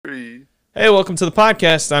Hey, welcome to the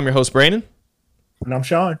podcast. I'm your host, Brandon. And I'm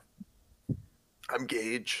Sean. I'm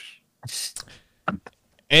Gage.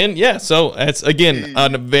 And yeah, so it's again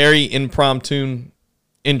a very impromptu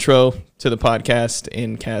intro to the podcast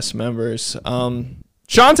and cast members.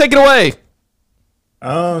 Sean, take it away.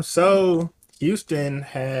 So Houston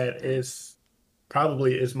had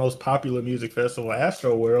probably its most popular music festival,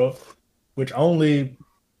 Astroworld, which only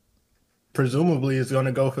presumably is going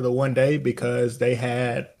to go for the one day because they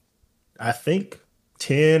had, I think,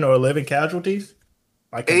 10 or 11 casualties.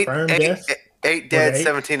 Like confirmed deaths. 8 dead,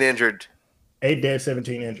 17 injured. 8 dead,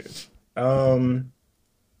 17 injured. From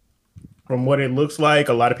what it looks like,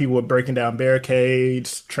 a lot of people were breaking down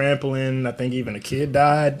barricades, trampling. I think even a kid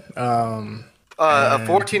died. A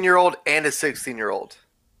 14-year-old and a 16-year-old.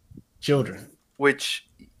 Children. Which,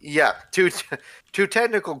 yeah, two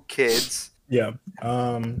technical kids. Yeah.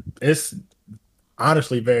 It's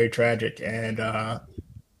honestly very tragic, and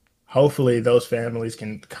hopefully those families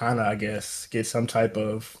can kind of, I guess, get some type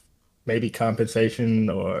of maybe compensation,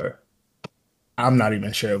 or I'm not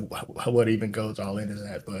even sure what even goes all into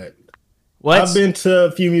that. But I've been to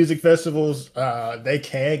a few music festivals. They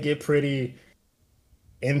can get pretty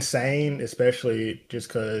insane, especially just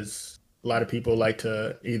because a lot of people like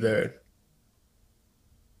to either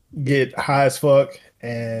get high as fuck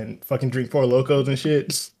and fucking drink Four Locos and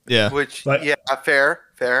shit. Yeah. Which, fair.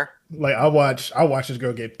 Like I watched this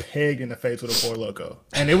girl get pegged in the face with a Four Loko,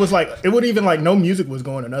 and it was like it would even like no music was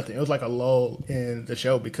going or nothing. It was like a lull in the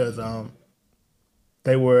show because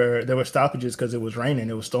there were stoppages because it was raining,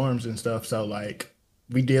 it was storms and stuff. So like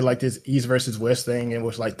we did like this East versus West thing and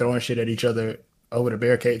was like throwing shit at each other over the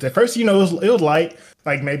barricades. At first, it was light,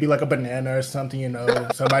 like maybe like a banana or something.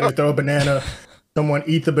 Somebody would throw a banana, someone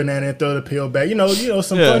eat the banana and throw the peel back.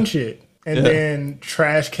 Some fun shit, and then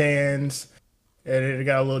trash cans. And it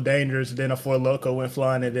got a little dangerous. Then a Four Loko went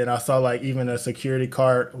flying, and then I saw like even a security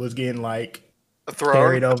cart was getting like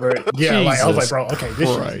carried over it. Yeah, like I was like, bro, okay, this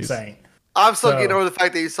shit is insane. I'm still getting over the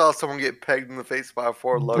fact that you saw someone get pegged in the face by a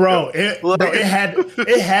Four Loko. Bro,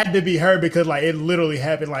 it had to be her because like it literally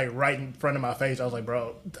happened like right in front of my face. I was like,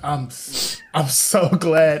 bro, I'm so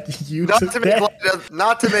glad you not to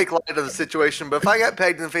make light of the situation, but if I got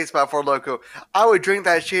pegged in the face by a Four Loko, I would drink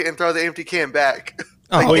that shit and throw the empty can back.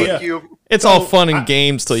 Thank you. It's all fun and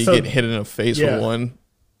games till you get hit in the face with one.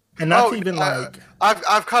 And not even like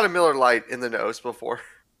I've caught a Miller Lite in the nose before.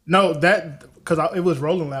 No, that because it was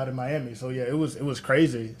rolling loud in Miami, so yeah, it was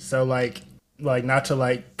crazy. So like not to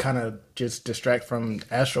like kind of just distract from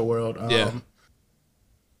Astroworld.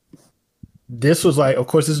 This was like, of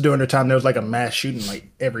course, this is during the time there was like a mass shooting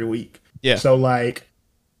like every week. Yeah. So like,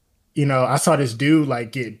 I saw this dude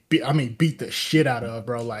like get beat the shit out of,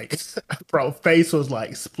 bro. Like, bro, face was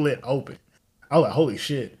like split open. I was like, holy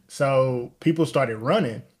shit. So people started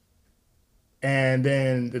running. And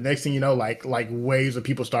then the next thing you know, like waves of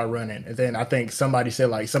people start running. And then I think somebody said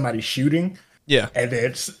like somebody's shooting. Yeah. And then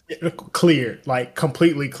it's clear, like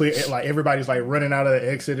completely clear. Like everybody's like running out of the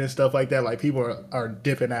exit and stuff like that. Like people are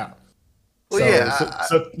dipping out. Well,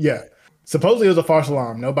 yeah. Supposedly it was a false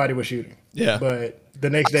alarm. Nobody was shooting. Yeah. But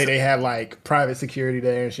the next day they had like private security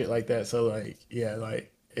there and shit like that. So like, yeah,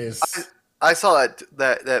 like it's. I saw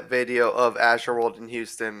that video of Astroworld in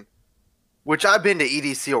Houston, which I've been to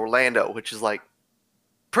EDC Orlando, which is like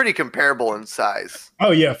pretty comparable in size.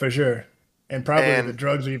 Oh yeah, for sure. And probably the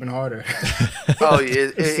drugs are even harder. Oh,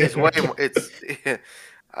 it's way more.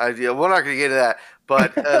 We're not gonna get into that,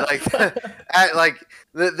 but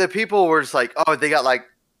the people were just like, oh, they got like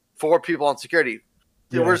 4 people on security.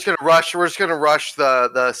 Yeah. We're just gonna rush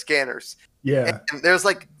the scanners. Yeah. And there's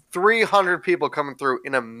like 300 people coming through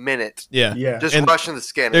in a minute. Yeah. Yeah. Just rushing the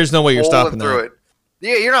scanners. There's no way you're stopping through it.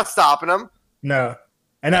 Yeah, you're not stopping them. No.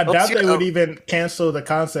 And I doubt they would even cancel the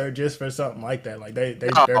concert just for something like that. Like they're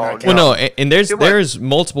not canceling. Well, no, and there's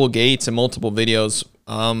multiple gates and multiple videos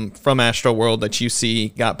from Astroworld that you see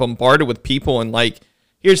got bombarded with people, and like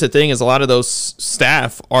here's the thing: is a lot of those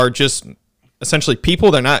staff are just essentially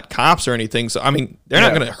people. They're not cops or anything. So I mean, they're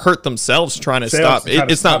not going to hurt themselves trying to stop.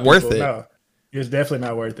 It's not worth it. No, it's definitely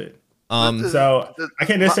not worth it. So I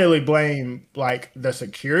can't necessarily blame like the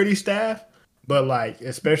security staff. But like,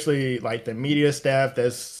 especially like the media staff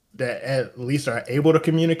that at least are able to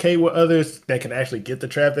communicate with others that can actually get the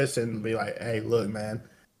Travis and be like, hey, look, man,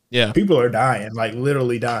 people are dying, like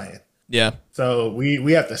literally dying. Yeah. So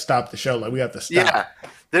we have to stop the show. Like we have to stop.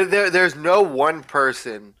 Yeah. There's no one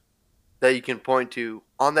person that you can point to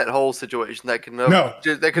on that whole situation that can have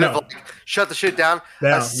like shut the shit down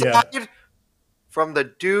aside from the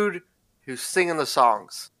dude who's singing the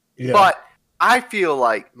songs. Yeah. But I feel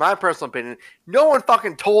like, my personal opinion, no one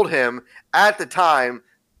fucking told him at the time,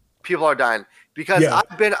 people are dying. Because I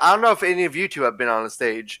don't know if any of you two have been on a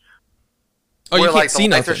stage. Oh, you can't see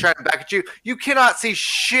nothing. They're shining back at you. You cannot see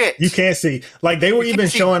shit. You can't see. Like, they were even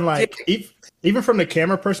showing, like, even from the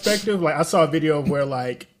camera perspective, like, I saw a video of where,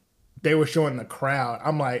 like, they were showing the crowd.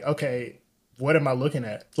 I'm like, okay, what am I looking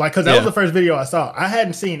at? Like, because that was the first video I saw. I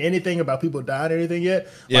hadn't seen anything about people dying or anything yet.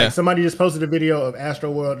 Like, somebody just posted a video of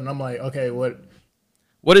Astroworld, and I'm like, okay, what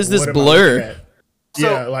is this blur?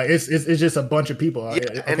 So, like, it's just a bunch of people.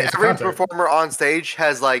 And every performer on stage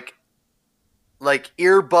has, like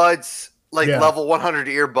earbuds, level 100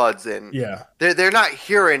 earbuds in. Yeah. They're not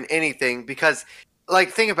hearing anything because,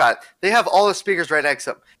 like, think about it. They have all the speakers right next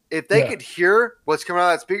to them. If they could hear what's coming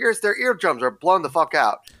out of the speakers, their eardrums are blown the fuck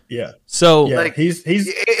out. Yeah. So like if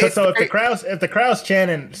the crowd's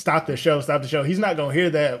chanting "Stop the show! Stop the show!" He's not gonna hear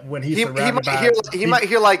that when he's surrounded by. He might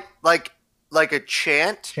hear like a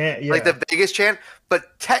chant, like the Vegas chant. But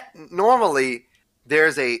normally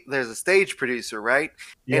there's a stage producer, right?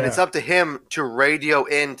 Yeah. And it's up to him to radio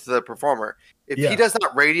in to the performer. If he does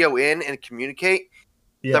not radio in and communicate,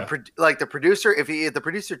 the producer, if the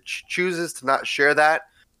producer chooses to not share that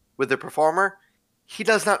with the performer, he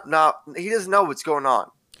doesn't know what's going on.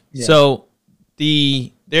 Yeah. So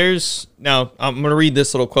now I'm going to read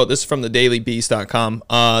this little quote. This is from thedailybeast.com.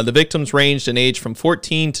 The victims ranged in age from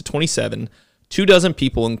 14 to 27. 24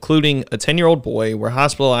 people, including a 10-year-old boy, were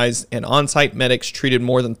hospitalized, and on-site medics treated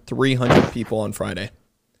more than 300 people on Friday.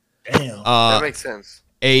 Damn. That makes sense.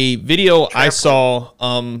 A video I saw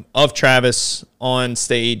of Travis on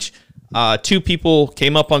stage, 2 people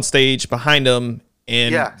came up on stage behind him,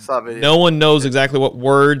 and no one knows exactly what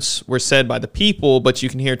words were said by the people, but you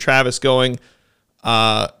can hear Travis going,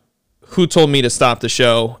 "Who told me to stop the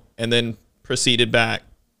show?" and then proceeded back.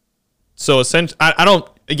 So essentially, I don't.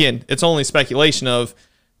 Again, it's only speculation of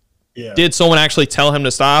did someone actually tell him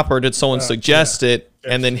to stop, or did someone suggest it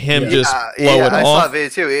and then him just blow it off? I saw a video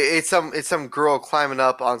too. It's some girl climbing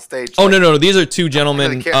up on stage. Oh, no. These are 2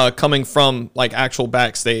 gentlemen coming from like actual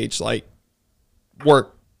backstage, like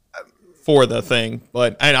work for the thing.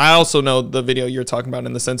 But I also know the video you're talking about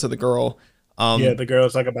in the sense of the girl. The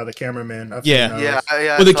girl's like about the cameraman. Yeah.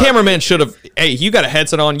 Well, the cameraman should have. Hey, you got a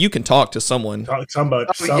headset on. You can talk to someone. Somebody.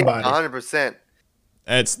 100%.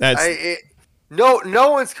 That's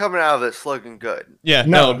no one's coming out of this looking good. Yeah,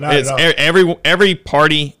 no, it's every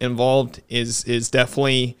party involved is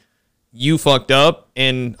definitely you fucked up,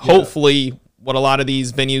 and hopefully what a lot of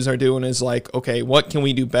these venues are doing is like, okay, what can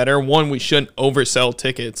we do better? One, we shouldn't oversell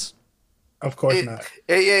tickets. Of course not.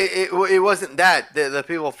 It wasn't that the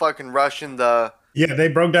people fucking rushing the. Yeah, they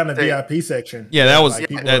broke down the VIP section. Yeah, that was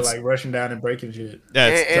people were like rushing down and breaking shit.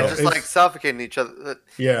 And just like suffocating each other.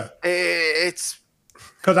 Yeah, it's.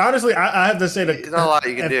 Because honestly, I have to say that there's not a lot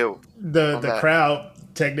you can do. The crowd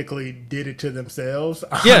technically did it to themselves.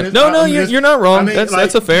 Yeah, you're not wrong. I mean,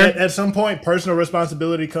 that's a fair. At some point, personal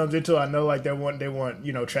responsibility comes into it. I know, like they want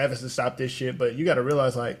Travis to stop this shit, but you got to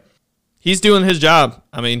realize, like, he's doing his job.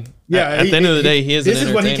 I mean, at the end of the day, he is. This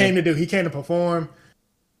is what he came to do. He came to perform.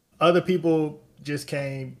 Other people just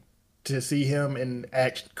came to see him and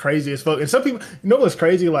act crazy as fuck. And some people, you know what's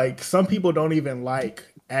crazy? Like, some people don't even like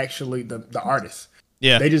actually the artist.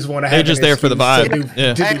 Yeah, they just want to. They're just there for the vibe.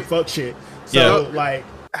 To do fuck shit. So like,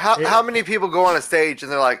 how many people go on a stage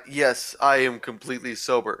and they're like, "Yes, I am completely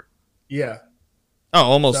sober." Yeah. Oh,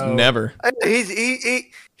 almost never.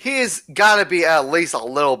 He's got to be at least a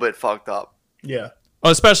little bit fucked up. Yeah.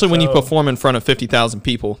 Well, especially when you perform in front of 50,000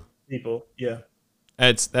 people. Yeah.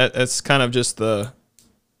 That's kind of just the.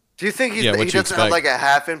 Do you think he doesn't have like a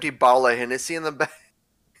half-empty bottle of Hennessy in the back?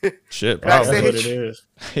 Shit, probably what it is.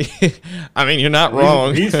 I mean, you're not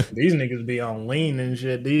wrong. These niggas be on lean and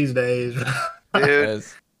shit these days, dude.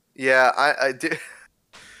 Yeah, I do.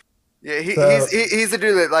 Yeah, he's the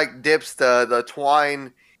dude that like dips the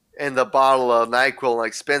twine in the bottle of NyQuil and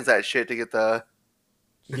like spins that shit to get the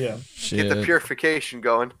get the purification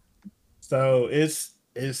going. So it's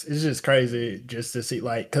just crazy just to see,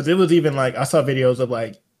 like, because it was even like I saw videos of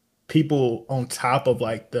like people on top of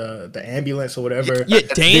like the ambulance or whatever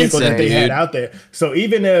dancing that they had out there. So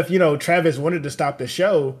even if Travis wanted to stop the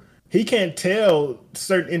show, he can't tell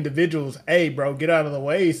certain individuals, "Hey, bro, get out of the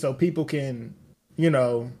way," so people can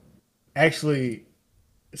actually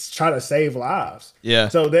try to save lives. Yeah.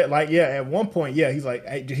 So that at one point, he's like,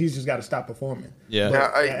 hey, he's just got to stop performing. Yeah.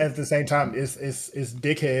 But at the same time, it's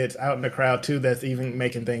dickheads out in the crowd too that's even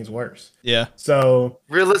making things worse. Yeah. So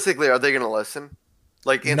realistically, are they going to listen?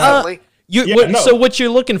 Like instantly? So what you're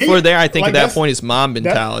looking for there, I think, at that point is mob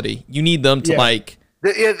mentality. You need them to like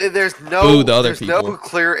There's no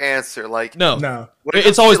clear answer. Like no.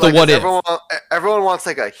 It's always the what if. Everyone wants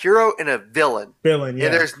like a hero and a villain.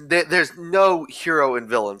 Yeah. There's no hero and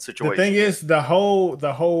villain situation. The thing is, the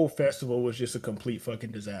whole festival was just a complete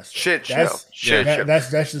fucking disaster. Shit show.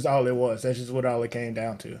 That's just all it was. That's just what all it came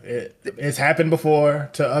down to. It's happened before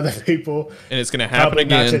to other people, and it's gonna happen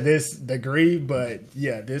again. Not to this degree, but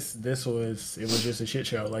yeah, this was just a shit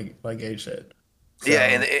show, like Gage said. So,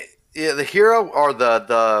 the hero are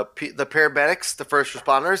the paramedics, the first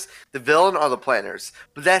responders. The villain are the planners.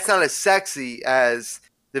 But that's not as sexy as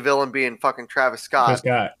the villain being fucking Travis Scott.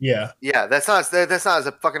 Yeah. Yeah, that's not as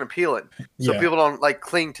fucking appealing. So people don't like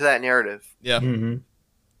cling to that narrative. Yeah. Mm-hmm.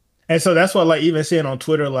 And so that's what, like, even seeing on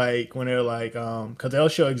Twitter, like, when they're like, because they'll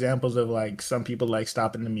show examples of like some people like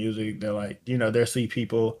stopping the music. They're like, they'll see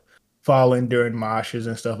people falling during moshes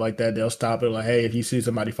and stuff like that. They'll stop it, like, hey, if you see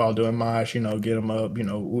somebody fall during mosh, get them up,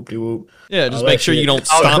 whoop-de-whoop. Yeah, just make sure you don't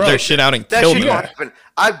stomp their shit out and kill them. Happen.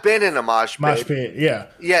 I've been in a mosh pit. Yeah.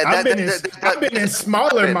 I've been in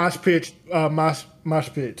smaller mosh pits,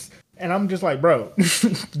 and I'm just like, bro,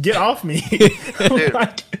 get off me. Dude.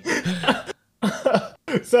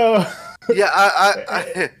 So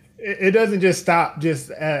yeah, it doesn't just stop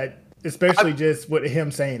especially just with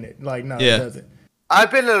him saying it. Like, no, it doesn't. I've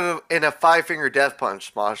been in a 5-finger death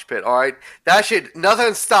punch mosh pit. All right, that shit,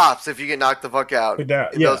 nothing stops if you get knocked the fuck out in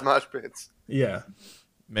those mosh pits. Yeah,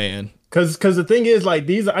 man. Because the thing is, like,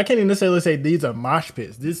 I can't even necessarily say these are mosh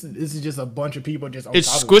pits. This is just a bunch of people just on it's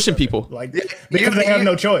top squishing of people, like, because they have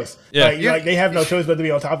no choice. Yeah, like they have no choice but to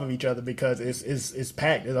be on top of each other because it's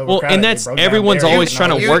packed. It's overcrowded. Well, and that's everyone's always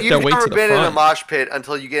trying to work their way to the front. You've never been in a mosh pit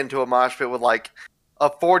until you get into a mosh pit with like a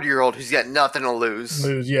 40-year-old who's got nothing to lose.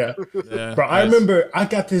 Yeah. Bro, I remember I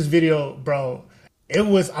got this video, bro. It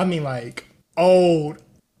was, like, old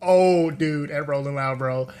dude at Rolling Loud,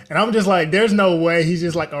 bro. And I'm just like, there's no way he's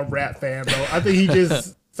just like a rap fan, bro. I think he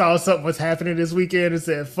just saw something was happening this weekend and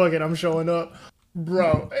said, fuck it, I'm showing up.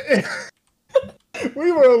 Bro.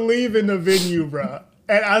 We were leaving the venue, bro.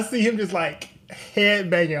 And I see him just like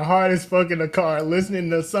headbanging hard as fuck in the car, listening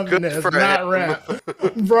to something that's not rap.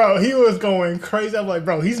 Bro, he was going crazy. I'm like,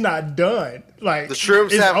 bro, he's not done. Like, the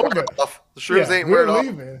shrooms haven't worn off. The shrooms ain't wearing off.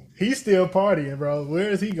 Leaving. He's still partying, bro. Where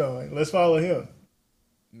is he going? Let's follow him.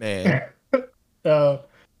 Man.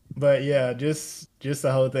 But yeah, just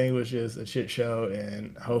the whole thing was just a shit show,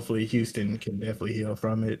 and hopefully Houston can definitely heal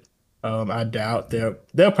from it. I doubt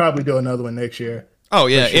they'll probably do another one next year. Oh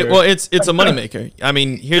yeah, sure. It's a moneymaker. I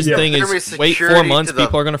mean, here's the thing: is wait 4 months,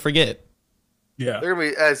 people are gonna forget. Yeah, they're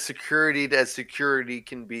gonna be as security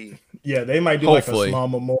can be. Yeah, they might do hopefully like a small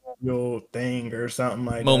memorial thing or something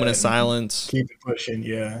like moment of silence. Keep it pushing,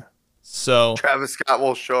 yeah. So Travis Scott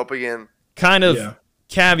will show up again. Kind of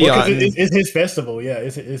caveat. Well, it's his festival, yeah.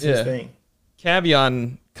 It's his thing.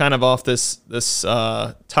 Caveat, kind of off this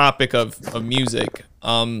topic of music.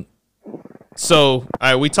 So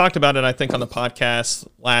we talked about it, I think, on the podcast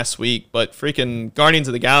last week, but freaking Guardians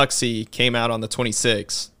of the Galaxy came out on the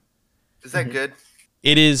 26th. Is that good?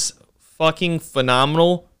 It is fucking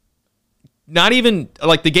phenomenal. Not even,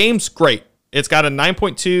 like, the game's great. It's got a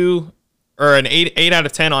 9.2 or an 8 out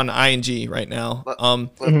of 10 on ING right now.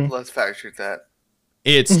 Let's fact check that.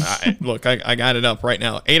 It's, look, I got it up right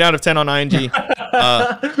now. 8 out of 10 on ING. Or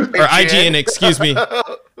IGN, excuse me.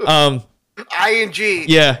 ING.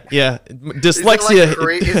 Yeah. Dyslexia.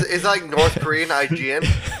 Is like North Korean IGN?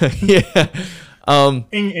 Yeah.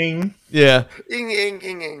 Ing. Yeah.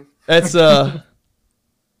 Ing. That's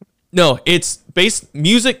no, it's based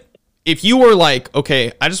music. If you were like,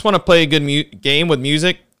 okay, I just want to play a good game with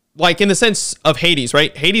music, like in the sense of Hades,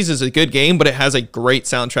 right? Hades is a good game, but it has a great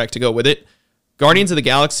soundtrack to go with it. Guardians of the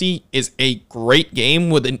Galaxy is a great game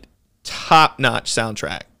with a top-notch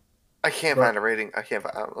soundtrack. I can't find a rating. I can't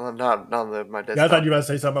find. I'm not on my desktop. I thought you were about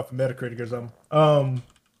to say something about Metacritic or something.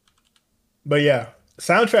 But yeah,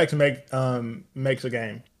 soundtracks makes a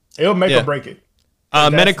game. It'll make or break it.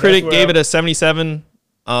 Metacritic gave it a 77.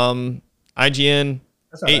 IGN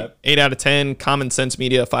 8 out of 10. Common Sense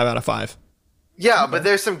Media 5 out of 5. Yeah, but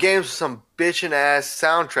there's some games with some bitchin' ass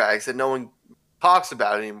soundtracks that no one talks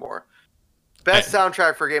about anymore. Best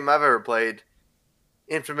soundtrack for a game I've ever played.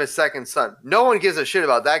 Infamous Second Son. No one gives a shit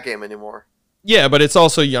about that game anymore. Yeah, but it's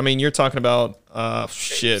also, I mean, you're talking about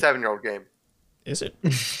shit. 7-year-old game. Is it?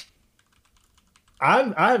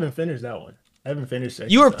 I haven't finished that one. I haven't finished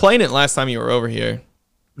it. You were playing it last time you were over here.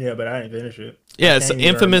 Yeah, but I didn't finish it. Yeah, it's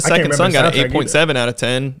Infamous Second Son got an 8.7 out of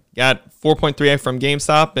 10. Got 4.3 from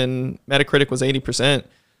GameStop, and Metacritic was 80%.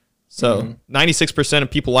 So 96%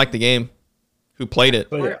 of people like the game who played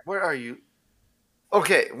it. Where are you?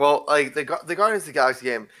 Okay, well, like the Guardians of the Galaxy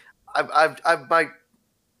game,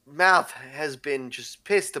 mouth has been just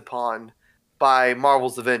pissed upon by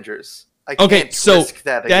Marvel's Avengers. I okay, can't so risk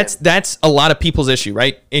that again. that's a lot of people's issue,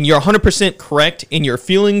 right? And you're 100% correct in your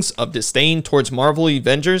feelings of disdain towards Marvel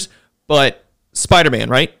Avengers, but Spider-Man,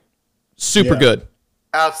 right? Super good.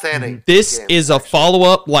 Outstanding. This game, is a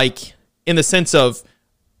follow-up, like, in the sense of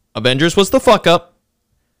Avengers was the fuck-up.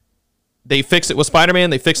 They fixed it with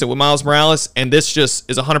Spider-Man, they fixed it with Miles Morales, and this just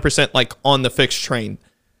is 100% like on the fixed train.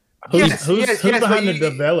 Who's behind the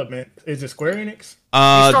development? Is it Square Enix?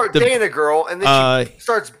 You start dating a girl, and then she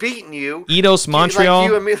starts beating you. Eidos Montreal.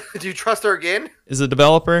 Do you trust her again? Is the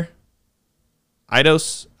developer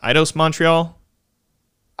Eidos Montreal?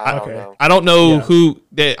 I don't know who.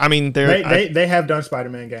 They have done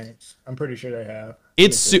Spider-Man games. I'm pretty sure they have.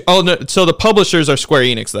 So the publishers are Square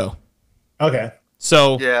Enix though. Okay.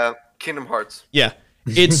 So yeah, Kingdom Hearts. Yeah,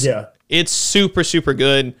 it's super super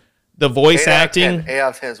good. The voice acting. 8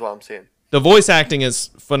 out of 10 is what I'm seeing. The voice acting is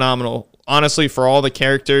phenomenal, honestly, for all the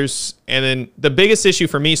characters. And then the biggest issue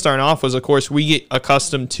for me starting off was, of course, we get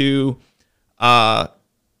accustomed to the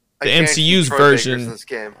MCU's version. This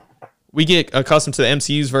game. We get accustomed to the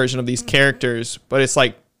MCU's version of these characters, but it's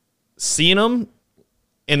like seeing them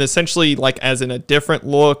and essentially like as in a different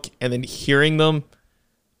look and then hearing them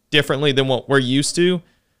differently than what we're used to.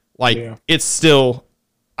 Like it's still,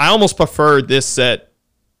 I almost prefer this set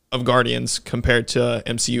of Guardians compared to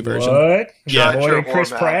MCU version. What? Yeah, boy, Chris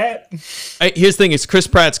Pratt. Here's the thing: is Chris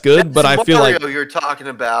Pratt's good, but I feel like you're talking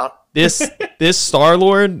about this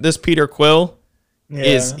Star-Lord, this Peter Quill,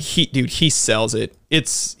 he sells it.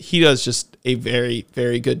 He does just a very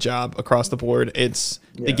very good job across the board.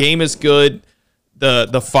 The game is good.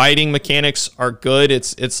 The fighting mechanics are good.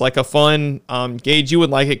 It's like a fun Gage. You would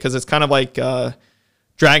like it because it's kind of like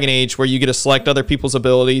Dragon Age, where you get to select other people's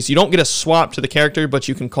abilities. You don't get to swap to the character, but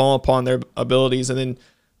you can call upon their abilities. And then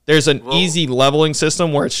there's an easy leveling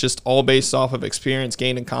system where it's just all based off of experience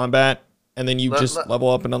gained in combat. And then you just level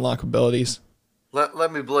up and unlock abilities.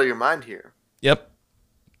 Let me blow your mind here. Yep.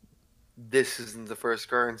 This isn't the first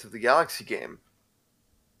Guardians of the Galaxy game.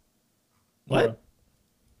 What?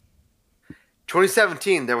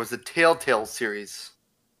 2017, there was a Telltale series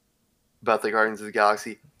about the Guardians of the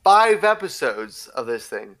Galaxy. 5 episodes of this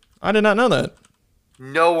thing. I did not know that.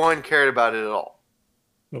 No one cared about it at all.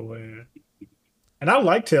 No way. And I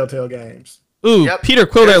like Telltale games. Ooh, Peter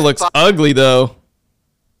Quill there looks ugly though.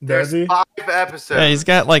 There's 5 episodes. Yeah, he's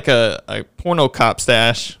got like a porno cop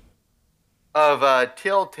stash. Of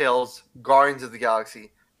Telltale's Guardians of the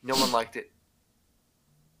Galaxy. No one liked it.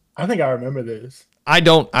 I think I remember this.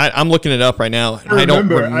 I'm looking it up right now. I don't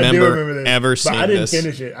remember ever seeing this.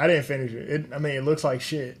 I didn't finish it. It looks like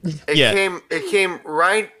shit. It came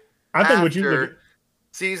right after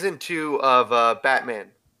season 2 of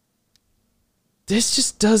Batman. This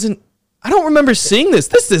just doesn't. I don't remember seeing this.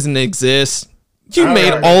 This doesn't exist. You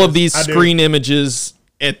made all of these screen images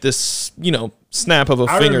at this, snap of a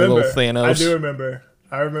finger, little Thanos. I do remember.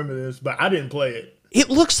 I remember this, but I didn't play it. It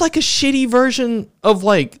looks like a shitty version of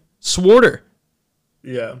like Sworder.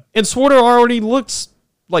 Yeah. And Sworder already looks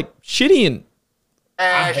like shitty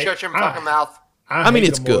and shut your fucking mouth. I mean,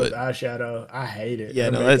 it's good. Eyeshadow. I hate it. Yeah,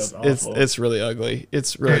 no, it's really ugly.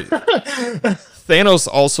 It's really Thanos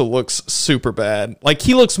also looks super bad. Like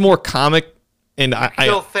he looks more comic and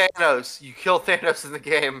Thanos. You kill Thanos in the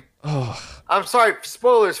game. Oh. I'm sorry,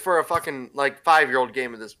 spoilers for a fucking 5-year-old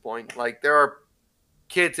game at this point. Like there are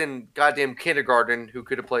kids in goddamn kindergarten who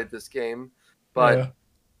could have played this game, but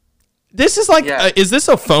this is is this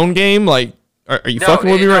a phone game? Like, are you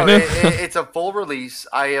fucking with me right now? It's a full release.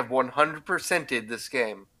 I have 100%ed this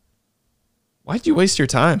game. Why'd you waste your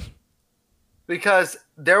time? Because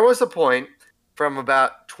there was a point from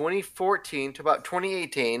about 2014 to about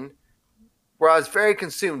 2018 where I was very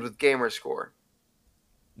consumed with Gamerscore.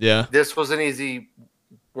 Yeah. This was an easy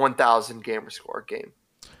 1,000 Gamerscore game.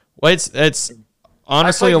 Well, it's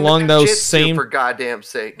honestly along those same, for goddamn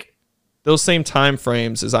sake, those same time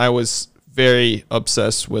frames as I was very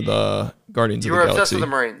obsessed with Guardians of the Galaxy. You were obsessed with the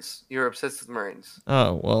Marines. You were obsessed with the Marines.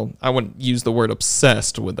 Oh well, I wouldn't use the word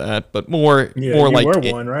obsessed with that, but more you like were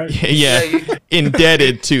one, right?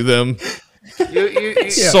 Indebted to them. You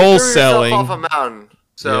soul selling off a mountain.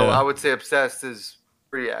 So I would say obsessed is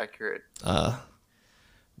pretty accurate.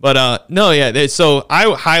 But no, yeah. So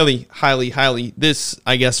I highly this,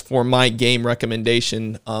 I guess, for my game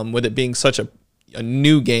recommendation, with it being such a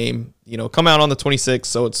new game, come out on the 26th.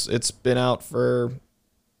 So it's been out for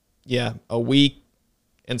a week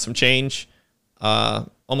and some change,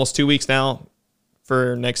 almost 2 weeks now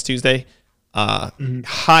for next Tuesday.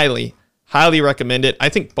 Highly recommend it. I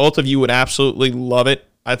think both of you would absolutely love it.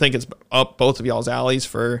 I think it's up both of y'all's alleys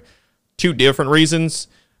for 2 different reasons.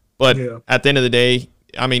 But at the end of the day,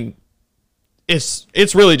 I mean,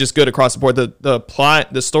 it's really just good across the board. The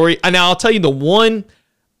plot, the story. And now I'll tell you the one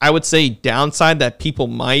I would say downside that people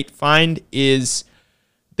might find is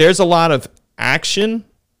there's a lot of action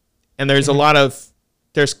and there's a lot of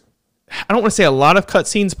I don't want to say a lot of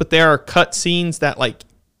cutscenes, but there are cutscenes that like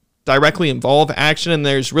directly involve action, and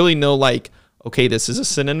there's really no like, okay, this is a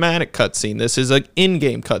cinematic cutscene, this is an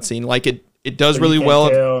in-game cutscene. Like it does really well.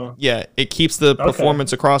 Tell. Yeah, it keeps the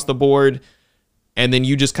performance across the board, and then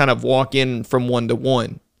you just kind of walk in from one to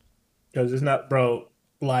one. Because it's not, bro.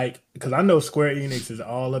 Like, because I know Square Enix is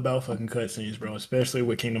all about fucking cutscenes, bro. Especially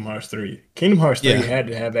with Kingdom Hearts 3. Kingdom Hearts 3 had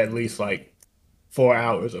to have at least like 4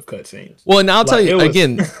 hours of cutscenes. Well, and I'll tell you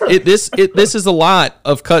again, this is a lot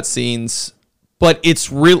of cutscenes, but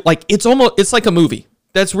it's real. Like it's like a movie.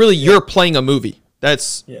 That's really you're playing a movie.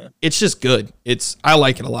 It's just good. I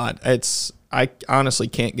like it a lot. I honestly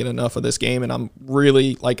can't get enough of this game, and I'm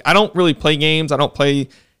really like, I don't really play games. I don't play in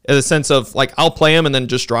the sense of like I'll play them and then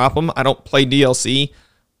just drop them. I don't play DLC,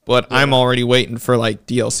 but I'm already waiting for like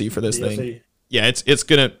DLC for this thing. Yeah, it's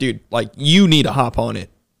gonna, dude. Like you need to hop on it.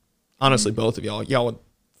 Honestly, both of y'all would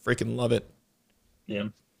freaking love it. Yeah.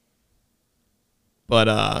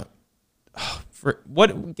 But for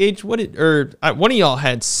what Gage? One of y'all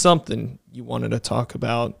had something you wanted to talk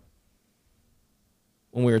about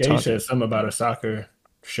when we were talking. Said something about a soccer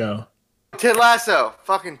show. Ted Lasso,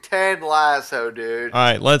 fucking Ted Lasso, dude. All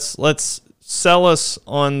right, let's sell us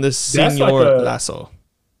on this Senor Lasso.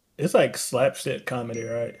 It's like slapstick comedy,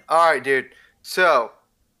 right? All right, dude. So,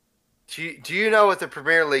 do you know what the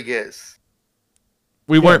Premier League is?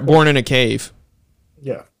 We weren't born in a cave.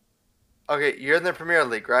 Yeah. Okay, you're in the Premier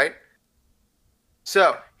League, right?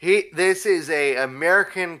 So this is a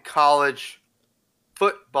American college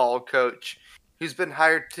football coach who's been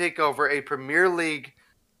hired to take over a Premier League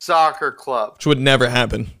soccer club. Which would never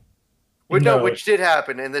happen. Which did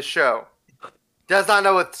happen in this show. Does not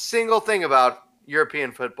know a single thing about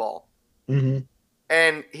European football. Mm-hmm.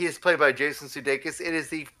 And he is played by Jason Sudeikis. It is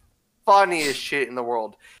the funniest shit in the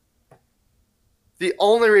world. The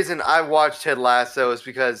only reason I watched Ted Lasso is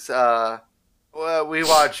because we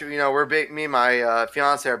watch, we're big, me and my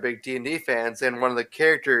fiance are big D&D fans, and one of the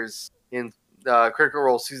characters in Critical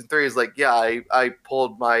Role Season 3 is like, I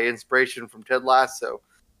pulled my inspiration from Ted Lasso.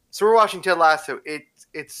 So we're watching Ted Lasso.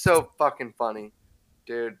 It's so fucking funny,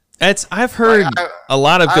 dude. I've heard a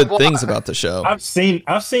lot of good things about the show. I've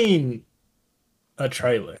seen a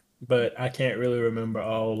trailer, but I can't really remember a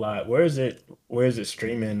whole lot. Where is it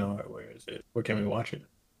streaming, or where can we watch it?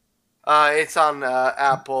 It's on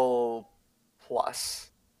Apple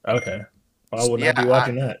Plus. Okay. Why would I be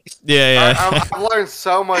watching that? Yeah. I've learned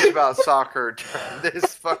so much about soccer during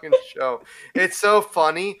this fucking show. It's so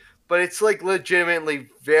funny, but it's like legitimately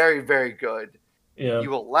very, very good. Yeah.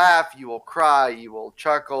 You will laugh, you will cry, you will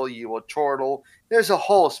chuckle, you will chortle. There's a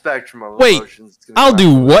whole spectrum of emotions. I'll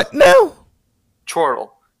do what now?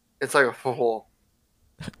 Chortle. It's like a whole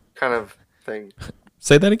kind of thing.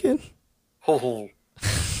 Say that again? Whole.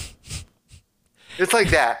 It's like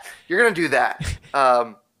that. You're gonna do that.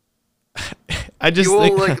 You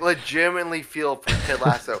will like legitimately feel for Ted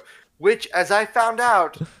Lasso, which, as I found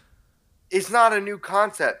out, is not a new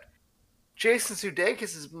concept. Jason Sudeikis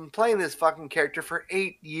has been playing this fucking character for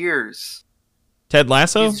 8 years. Ted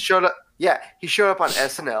Lasso? He showed up on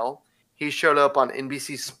SNL. He showed up on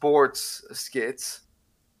NBC Sports skits.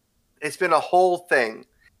 It's been a whole thing.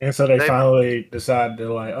 And so they finally decided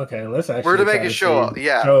to okay, let's actually we're to make a show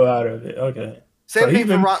out of it. Okay. Same thing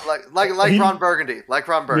for Ron, like Ron Burgundy. Like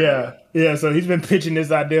Ron Burgundy. Yeah. So he's been pitching this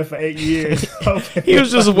idea for 8 years. He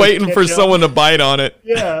was just waiting for someone to bite on it.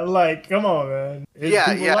 Yeah, like, come on, man.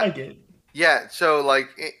 People like it. Yeah, so like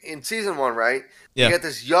in season 1, right? Yeah. You got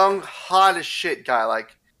this young, hot as shit guy,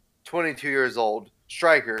 like 22 years old,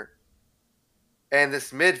 striker, and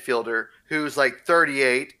this midfielder who's like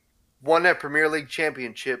 38, won that Premier League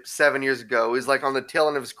championship 7 years ago. He's like on the tail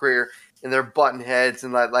end of his career, and they're button heads,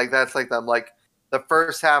 and like that's like them. Like the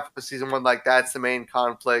first half of season 1, like that's the main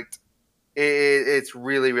conflict. It's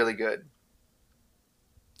really, really good.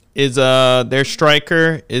 Is their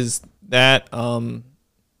striker, is that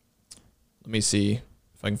let me see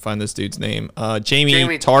if I can find this dude's name.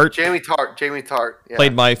 Jamie Tart. Jamie Tart. Yeah.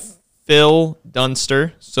 Played by Phil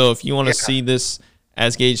Dunster. So if you want to see this,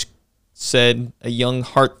 as Gage said, a young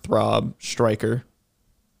heartthrob striker.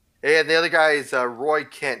 Yeah, the other guy is Roy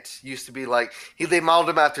Kent. Used to be like they modeled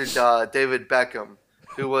him after David Beckham,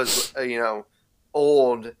 who was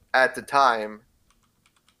old at the time.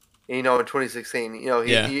 In 2016,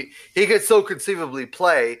 he could still conceivably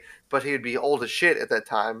play, but he'd be old as shit at that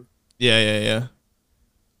time. Yeah.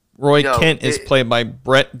 Roy Kent is played by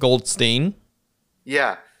Brett Goldstein.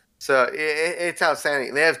 Yeah. So it's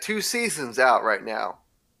outstanding. They have 2 seasons out right now.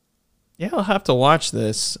 Yeah, I'll have to watch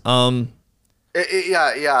this. Yeah.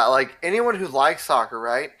 Like anyone who likes soccer,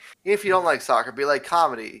 right? Even if you don't like soccer, but you like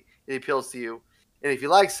comedy, it appeals to you. And if you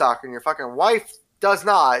like soccer and your fucking wife does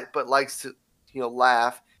not, but likes to,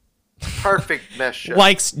 laugh, perfect mesh show.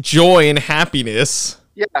 Likes joy and happiness.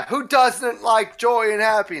 Yeah, who doesn't like joy and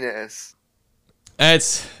happiness?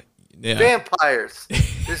 That's vampires.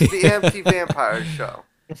 This is the anti-vampire show.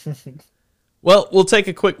 Well, we'll take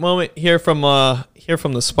a quick moment here from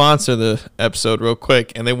the sponsor of the episode real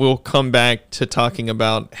quick, and then we'll come back to talking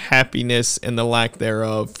about happiness and the lack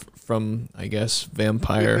thereof from, I guess,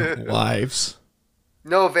 vampire wives.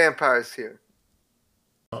 No vampires here.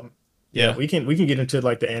 Yeah, we can get into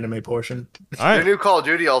like the anime portion. All right. The new Call of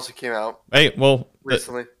Duty also came out. Hey, well,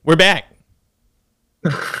 recently we're back.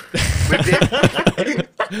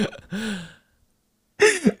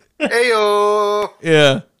 Heyo.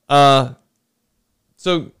 Yeah.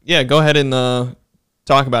 So yeah, go ahead and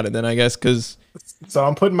talk about it then, I guess, because. So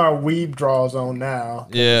I'm putting my weeb draws on now.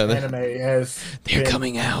 Yeah, they're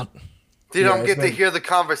coming out. They don't get to hear the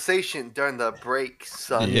conversation during the break,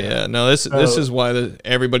 son. Yeah, no, this is why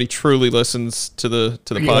everybody truly listens to the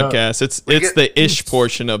podcast. It's the ish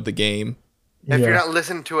portion of the game. If you're not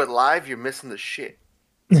listening to it live, you're missing the shit.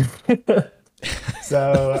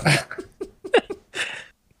 So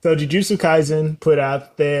Jujutsu Kaisen put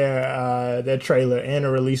out their trailer and a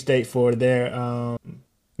release date for their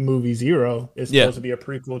movie Zero. It's supposed to be a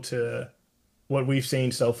prequel to what we've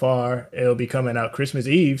seen so far. It'll be coming out Christmas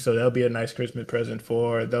Eve, so that'll be a nice Christmas present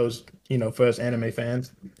for those, for us anime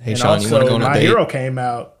fans. Hey, and Sean, also, you want to go on a My date? Hero came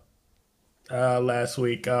out last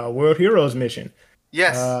week. World Heroes Mission.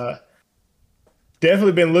 Yes.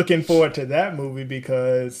 Definitely been looking forward to that movie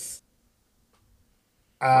because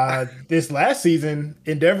this last season,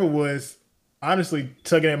 Endeavor was honestly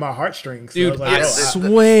tugging at my heartstrings. Dude, so I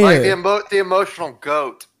swear. Like the emotional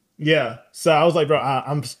goat. Yeah. So I was like, bro,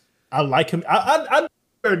 I like him. I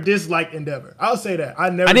never disliked Endeavor. I'll say that. I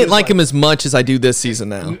didn't like him as much as I do this season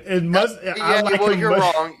now. You're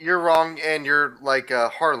wrong, and you're like a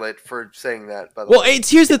harlot for saying that. By the way,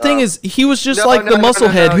 here's the thing: is he was just like the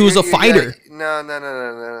musclehead who was a fighter.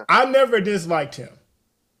 No. I never disliked him,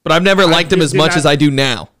 but I've never liked him as much as I do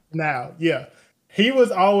now. Now, yeah, he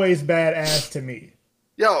was always badass to me.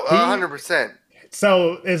 Yo, 100%.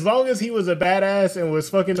 So as long as he was a badass and was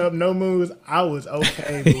fucking up no moves, I was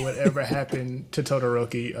okay with whatever happened to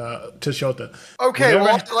Todoroki, to Shota. Okay,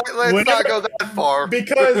 let's not go that far.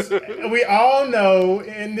 Because we all know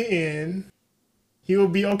in the end, he will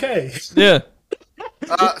be okay. Yeah.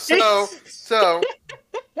 So,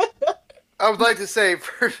 I would like to say,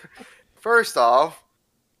 first off,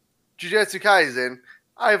 Jujutsu Kaisen,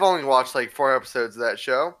 I've only watched like 4 episodes of that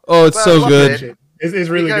show. Oh, it's so good. It's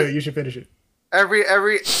really good. You should finish it.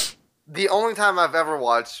 The only time I've ever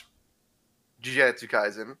watched Jujutsu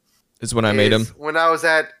Kaisen is when I made him. When I was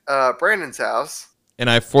at Brandon's house. And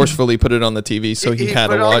I forcefully put it on the TV so he had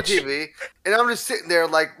to watch. It on the TV, and I'm just sitting there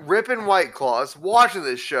like ripping White Claws, watching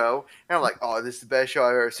this show, and I'm like, "Oh, this is the best show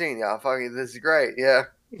I've ever seen. Yeah, fucking, this is great. Yeah."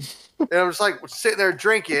 And I'm just like sitting there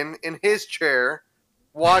drinking in his chair,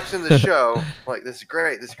 watching the show. I'm like, this is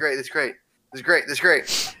great. This is great. This is great. This is great. This is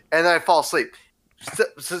great. And then I fall asleep.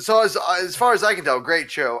 So as far as I can tell, great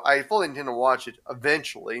show. I fully intend to watch it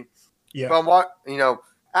eventually. Yeah. But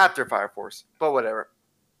after Fire Force. But whatever.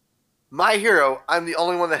 My Hero, I'm the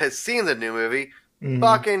only one that has seen the new movie. Mm-hmm.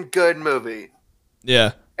 Fucking good movie.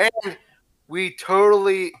 Yeah. And we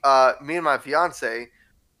totally, me and my fiance,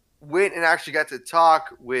 went and actually got to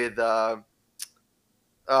talk with,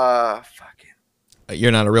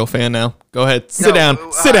 You're not a real fan now? Go ahead. Sit down.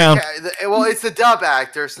 Sit down. Well, it's the dub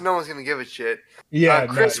actor, so no one's going to give a shit. Yeah,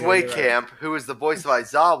 Chris Wakehamp, who is the voice of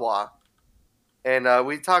Aizawa. And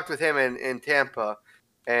we talked with him in Tampa.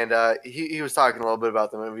 And he was talking a little bit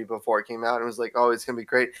about the movie before it came out. And was like, oh, it's going to be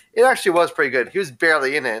great. It actually was pretty good. He was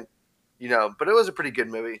barely in it, but it was a pretty good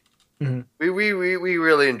movie. Mm-hmm. We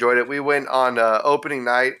really enjoyed it. We went on opening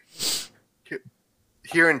night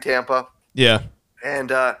here in Tampa. Yeah.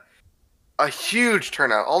 And a huge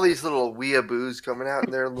turnout. All these little weeaboos coming out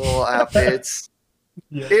in their little outfits.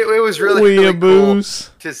 Yeah. It was really cool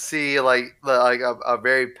to see like a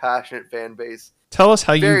very passionate fan base. Tell us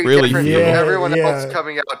how you really feel. From everyone else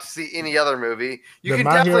coming out to see any other movie. You can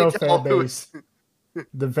definitely tell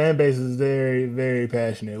the fan base is very, very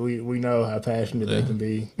passionate. We know how passionate they can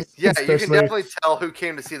be. Yeah, you can definitely tell who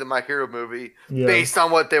came to see the My Hero movie based on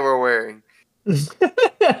what they were wearing.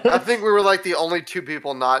 I think we were like the only two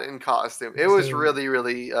people not in costume. It was really,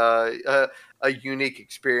 really a unique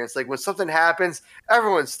experience. Like when something happens,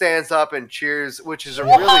 everyone stands up and cheers, which is a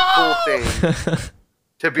really cool thing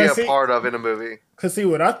to be a part of in a movie. Because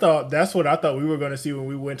that's what I thought we were going to see when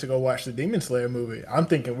we went to go watch the Demon Slayer movie. I'm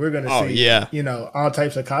thinking we're going to see, all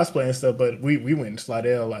types of cosplay and stuff, but we went in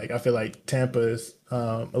Slidell. Like, I feel like Tampa is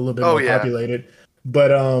a little bit more populated.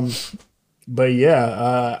 But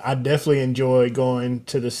yeah, I definitely enjoy going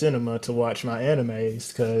to the cinema to watch my animes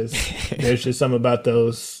because there's just something about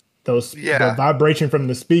those the vibration from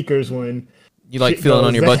the speakers when you like feeling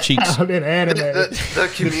on your butt cheeks. In anime,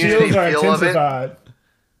 the community feel of it. Yeah.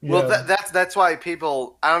 Well, that's why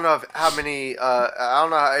people. I don't know I don't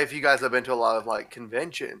know if you guys have been to a lot of like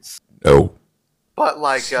conventions. No. But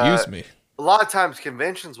like, excuse me. A lot of times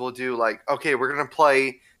conventions will do like, okay, we're gonna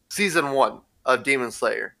play season 1 of Demon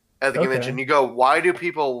Slayer at the convention. You go, why do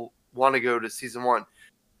people want to go to season 1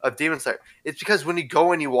 of Demon Slayer? It's because when you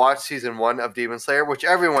go and you watch season 1 of Demon Slayer, which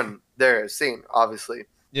everyone there has seen, obviously.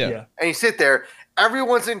 Yeah. And you sit there,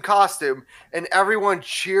 everyone's in costume, and everyone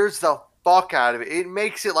cheers the fuck out of it. It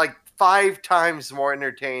makes it like 5 times more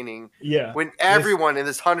entertaining. Yeah. When everyone in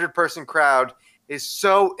this 100-person crowd is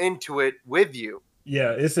so into it with you.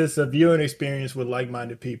 Yeah, it's just a viewing experience with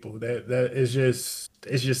like-minded people. That is just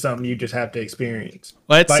something you just have to experience.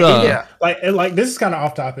 Let's like this is kind of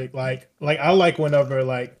off topic. Like I like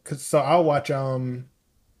whenever so I'll watch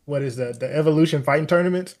what is that? The Evolution fighting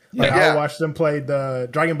tournaments. I'll watch them play the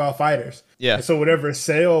Dragon Ball Fighters. Yeah. And so whatever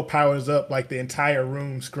Cell powers up, like the entire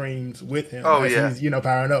room screams with him. He's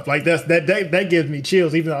powering up. Like that gives me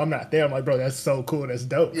chills, even though I'm not there. I'm like, bro, that's so cool. That's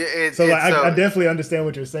dope. Yeah. I definitely understand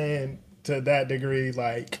what you're saying to that degree.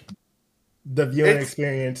 Like the viewing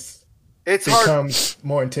experience, becomes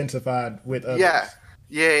more intensified with others. Yeah.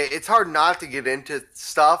 It's hard not to get into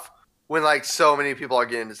stuff when like so many people are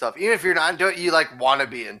getting into stuff. Even if you're not into it, you like want to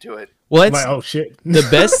be into it. Well, it's like, oh shit. The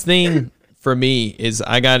best thing for me is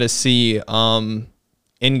I got to see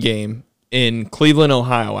Endgame in Cleveland,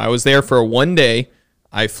 Ohio. I was there for 1 day.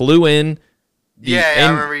 I flew in. I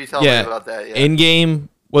remember you telling me about that. Yeah. Endgame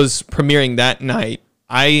was premiering that night.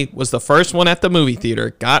 I was the first one at the movie theater,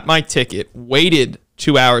 got my ticket, waited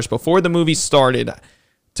 2 hours before the movie started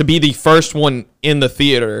to be the first one in the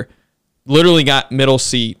theater. Literally got middle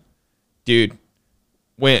seat. Dude,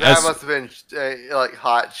 that must have been like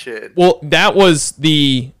hot shit. Well, that was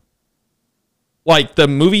the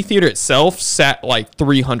movie theater itself sat like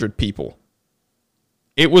 300 people.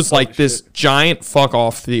 It was like this giant fuck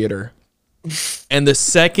off theater. And the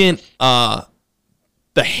second the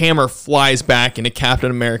hammer flies back into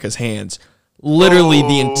Captain America's hands, literally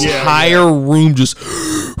the entire room just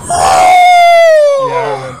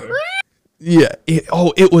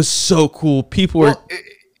it was so cool. People were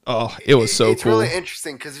it was so it's cool. It's really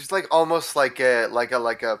interesting because it's like almost like a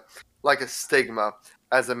stigma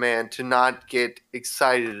as a man to not get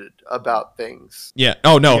excited about things. Yeah.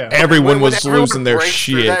 Oh no, everyone was losing their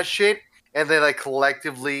shit. That shit, and they like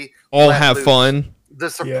collectively all have fun. The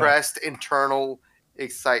suppressed internal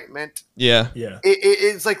excitement. Yeah.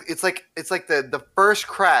 It's like the first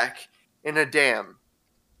crack in a dam.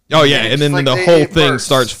 Oh yeah, and then the whole thing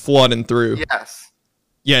starts flooding through. Yes.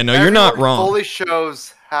 Yeah, no, you're not wrong. Fully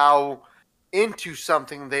shows how into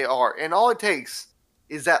something they are, and all it takes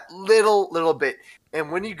is that little bit. And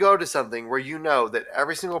when you go to something where you know that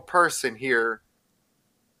every single person here,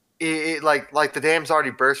 like the dam's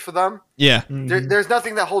already burst for them. Yeah, there's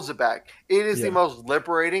nothing that holds it back. It is the most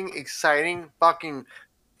liberating, exciting, fucking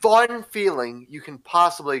fun feeling you can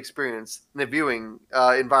possibly experience in a viewing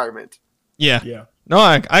environment. Yeah. No,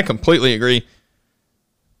 I completely agree.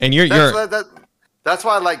 And that's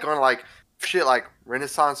why I like going to like shit like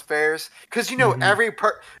Renaissance fairs, because no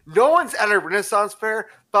one's at a Renaissance fair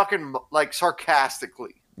fucking like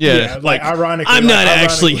sarcastically. Yeah, like ironically, I'm not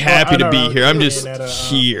actually happy to be here. I'm just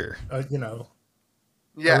here. A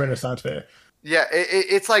Renaissance fair. Yeah,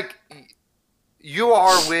 it's like you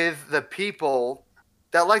are with the people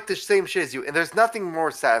that like the same shit as you, and there's nothing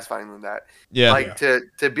more satisfying than that. Yeah, like to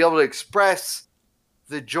be able to express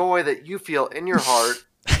the joy that you feel in your heart.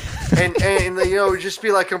 and just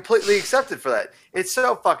be like completely accepted for that. It's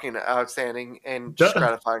so fucking outstanding and just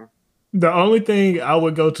gratifying. The only thing I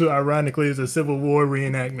would go to, ironically, is a Civil War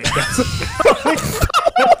reenactment.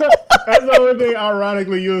 That's the only thing,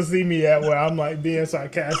 ironically, you'll see me at where I'm like being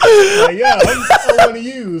sarcastic. Like, I want to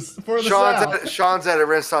use for the South. Sean's at a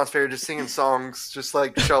Renaissance fair just singing songs, just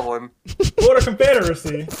like shoveling. For the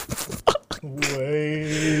Confederacy.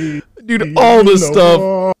 Wait, dude, all this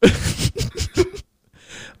stuff.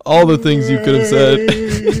 All the things you could have said.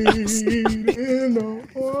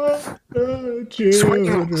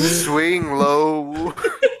 Swing low.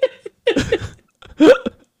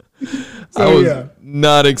 I was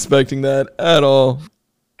not expecting that at all.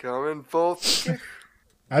 Coming forth.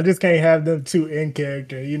 I just can't have them too in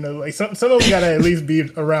character. You know, like some of them gotta at least be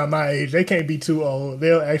around my age. They can't be too old.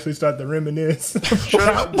 They'll actually start to reminisce. Shut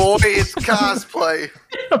up, boy. It's cosplay.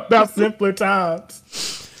 About simpler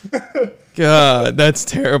times. God, that's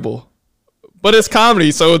terrible. But it's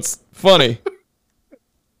comedy, so it's funny.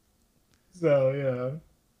 So yeah.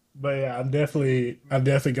 But yeah, I'm definitely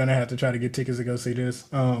gonna have to try to get tickets to go see this.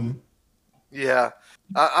 Yeah,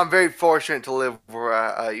 I'm very fortunate to live where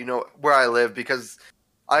I live, because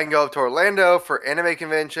I can go up to Orlando for anime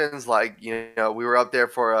conventions. Like, we were up there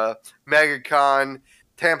for MegaCon,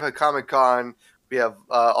 Tampa Comic Con. We have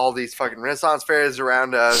all these fucking Renaissance fairs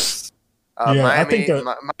around us.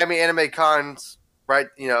 Miami Anime Cons, right?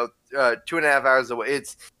 2.5 hours away.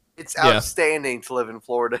 It's outstanding to live in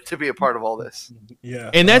Florida to be a part of all this.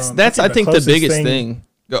 Yeah, and that's I think the biggest thing.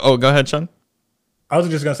 Go ahead, Sean. I was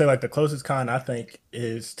just gonna say, like, the closest con I think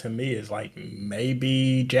is like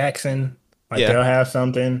maybe Jackson. Like, they'll have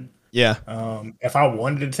something. Yeah. If I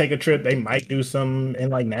wanted to take a trip, they might do some in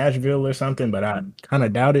like Nashville or something, but I kind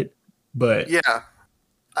of doubt it. But yeah,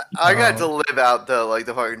 I got to live out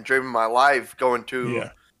the fucking dream of my life going to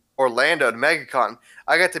Orlando to MegaCon.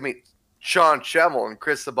 I got to meet Sean Schemmel and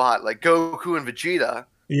Chris Sabat, like Goku and Vegeta.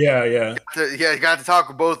 Yeah. Got to talk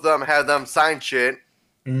with both of them, have them sign shit.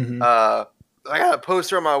 Mm-hmm. I got a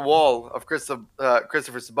poster on my wall of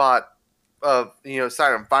Christopher Sabat of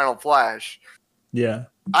signing Final Flash. Yeah,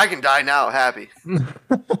 I can die now happy.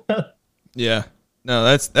 Yeah, no,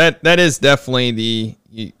 that is definitely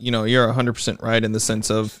you're 100% right in the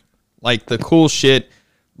sense of, like, the cool shit.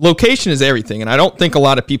 Location is everything, and I don't think a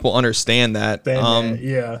lot of people understand that.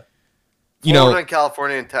 Yeah. Florida and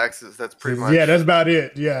California and Texas, that's pretty much. Yeah, that's about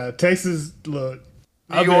it. Yeah, Texas. Look,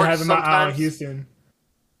 I've been having my eye on Houston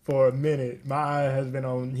for a minute. My eye has been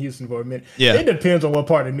on Houston for a minute. Yeah. It depends on what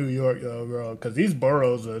part of New York, though, bro, because these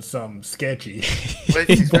boroughs are some sketchy. But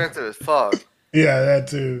it's expensive as fuck. Yeah, that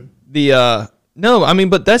too. No, I mean,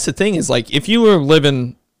 but that's the thing is, like, if you were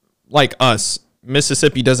living like us,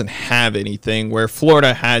 Mississippi doesn't have anything, where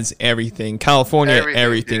Florida has everything, California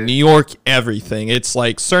everything, New York everything. It's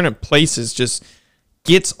like certain places just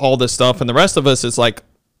gets all this stuff, and the rest of us is like,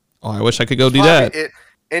 oh, I wish I could go do that.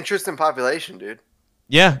 Interest in population, dude.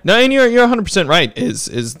 Yeah, no, and you're 100% right.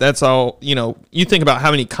 Is that's all, you think about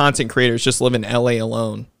how many content creators just live in LA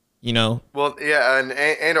alone, Well, yeah,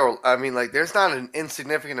 and or I mean, like, there's not an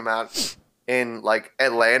insignificant amount in like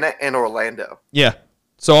Atlanta and Orlando. Yeah.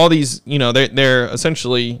 So all these, they're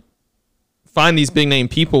essentially find these big name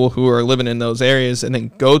people who are living in those areas and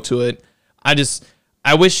then go to it. I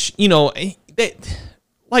wish, they do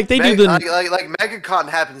like MegaCon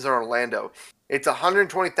happens in Orlando. It's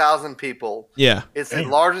 120,000 people. Yeah. It's the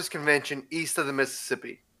largest convention east of the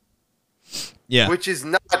Mississippi. Yeah. Which is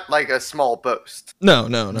not like a small boast. No,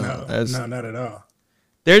 not at all.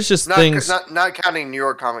 There's just things. Not counting New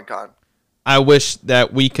York Comic Con. I wish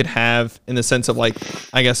that we could have, in the sense of, like,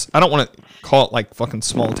 I guess I don't want to call it like fucking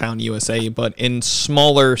small town USA, but in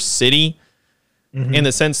smaller city, in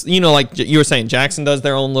the sense, like you were saying, Jackson does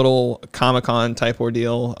their own little Comic-Con type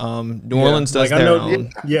ordeal. New Orleans does their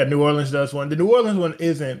own. Yeah, New Orleans does one. The New Orleans one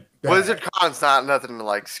isn't bad. WizardCon's not nothing to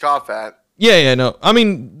like scoff at. Yeah, no. I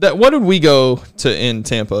mean, what did we go to in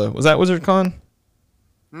Tampa? Was that WizardCon?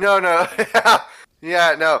 No.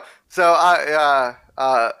 Yeah, no. So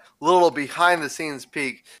I little behind the scenes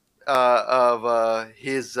peek of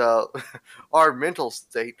his our mental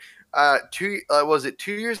state. Was it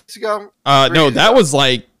 2 years ago? No, that was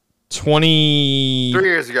like 3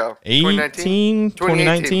 years ago.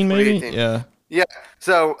 2019 maybe? Yeah. Yeah.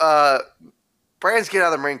 So Brand's getting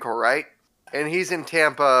out of the Marine Corps, right? And he's in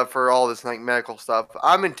Tampa for all this like medical stuff.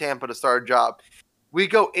 I'm in Tampa to start a job. We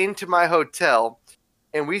go into my hotel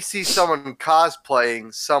and we see someone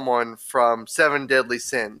cosplaying someone from Seven Deadly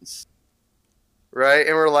Sins. Right?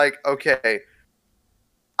 And we're like, okay,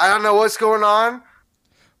 I don't know what's going on,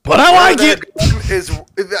 but I like it.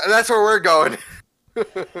 That's where we're going.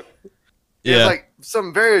 Yeah. It's like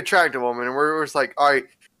some very attractive woman, and we're just like, all right,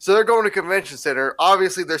 so they're going to convention center.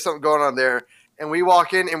 Obviously, there's something going on there. And we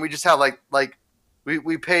walk in, and we just have like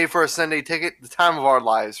we pay for a Sunday ticket, the time of our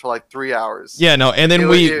lives, for like 3 hours. Yeah, no, and then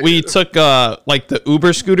we took like the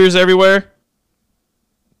Uber scooters everywhere.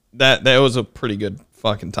 That was a pretty good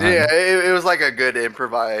fucking time. Yeah, it was like a good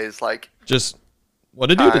improvised like. Just what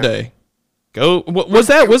to do today? Go. Was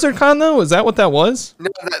that WizardCon though? Is that what that was? No,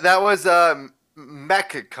 that was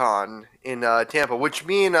MechaCon in Tampa, which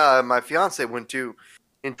me and my fiance went to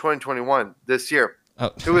in 2021 this year.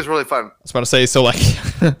 Oh, it was really fun. I was about to say, so like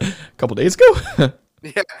a couple days ago.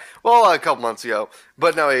 Yeah, well, a couple months ago,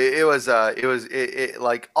 but no, it was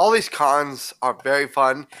like all these cons are very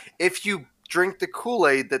fun if you drink the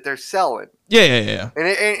Kool-Aid that they're selling. Yeah.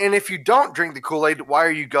 And if you don't drink the Kool-Aid, why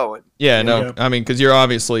are you going? Yeah, no, I mean, because you're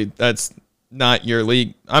obviously that's not your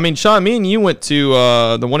league. I mean, Sean, me and you went to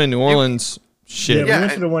the one in New Orleans. Yeah, we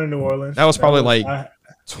went to the one in New Orleans. That was probably like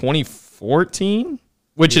 2014,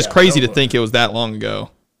 which is crazy to think it was that long ago.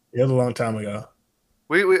 It was a long time ago.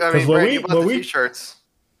 I mean, Brand, you bought the T-shirts.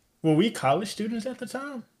 Were we college students at the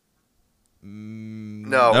time?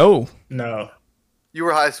 No. You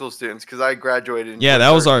were high school students because I graduated. Yeah, that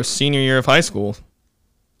was our senior year of high school.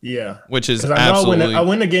 Yeah, which is absolutely. I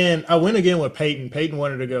went again with Peyton. Peyton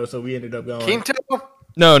wanted to go, so we ended up going. Quinto?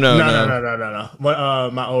 No.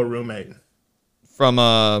 My old roommate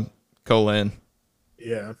from Colan.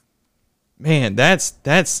 Yeah. Man, that's.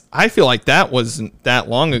 I feel like that wasn't that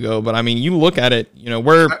long ago, but I mean, you look at it. You know,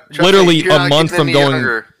 we're literally a month from going.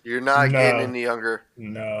 Younger. You're not getting any younger.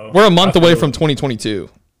 No, we're a month away from 2022.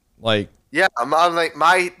 Like, yeah, I'm like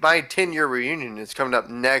my 10-year reunion is coming up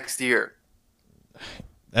next year.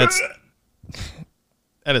 That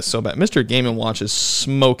is so bad. Mr. Game & Watch is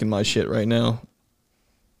smoking my shit right now.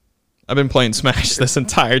 I've been playing Smash this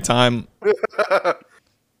entire time,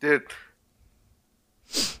 dude.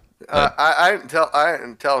 I didn't tell. I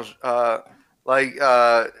don't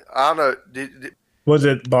know. Was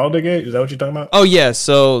it Baldur's Gate? Is that what you're talking about? Oh yeah,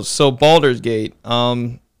 so Baldur's Gate.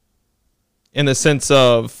 In the sense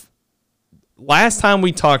of last time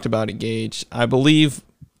we talked about it, Gage, I believe.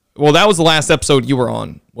 Well, that was the last episode you were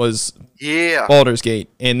on. Was Baldur's Gate,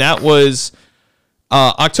 and that was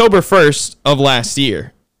October 1st of last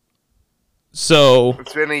year. So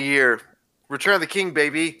it's been a year. Return of the King,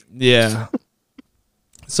 baby. Yeah.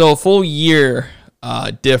 So a full year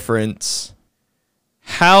difference.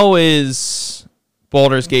 How is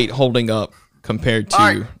Baldur's Gate holding up compared to?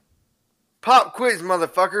 Right. Pop quiz,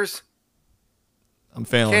 motherfuckers. I'm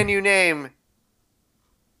failing. Can you name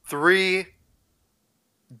 3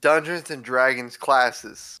 Dungeons and Dragons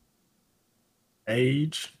classes?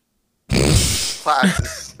 Age.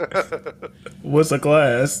 Classes. What's a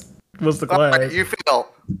class? What's the class? Right, you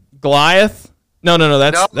fail. Goliath? No.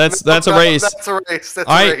 That's a race. That's a race. All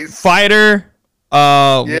right, fighter,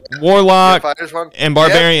 warlock, and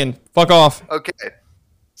barbarian. Yep. Fuck off. Okay,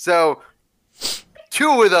 so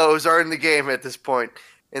 2 of those are in the game at this point,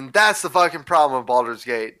 and that's the fucking problem with Baldur's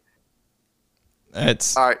Gate.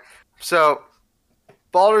 That's all right. So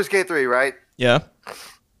Baldur's Gate 3, right? Yeah,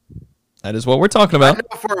 that is what we're talking about. I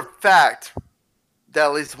know for a fact that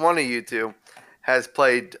at least one of you two has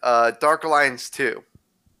played Dark Alliance 2.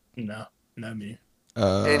 No, not me.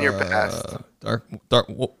 In your past.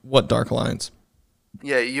 What Dark Alliance?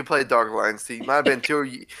 Yeah, you played Dark Alliance 2. You might have been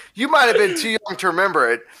too young to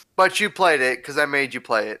remember it, but you played it because I made you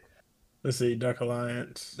play it. Let's see, Dark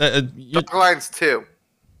Alliance. Dark Alliance 2.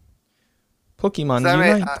 Pokemon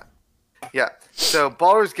Unite. Yeah. So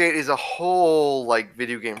Baldur's Gate is a whole like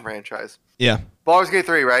video game franchise. Yeah. Baldur's Gate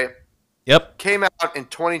 3, right? Yep. Came out in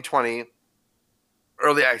 2020.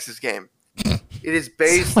 Early access game. It is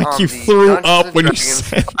based like on you the threw Dungeons up and when you Dragons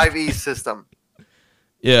said 5e system.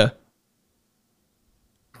 Yeah.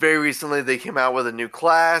 Very recently, they came out with a new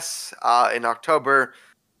class in October.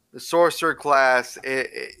 The Sorcerer class.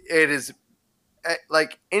 It is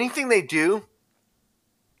like anything they do.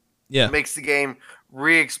 Yeah. Makes the game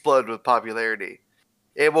re-explode with popularity.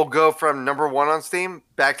 It will go from number 1 on Steam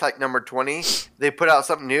back to like number 20. They put out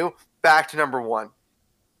something new, back to number 1.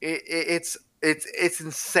 It's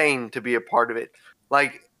insane to be a part of it.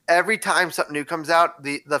 Like every time something new comes out,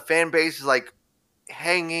 the fan base is like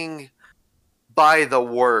hanging by the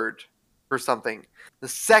word for something. The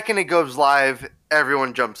second it goes live,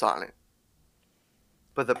 everyone jumps on it.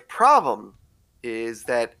 But the problem is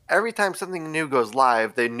that every time something new goes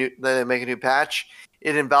live, they make a new patch,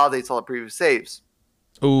 it invalidates all the previous saves.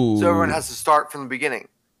 Ooh. So everyone has to start from the beginning.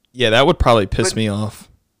 Yeah, that would probably piss me off.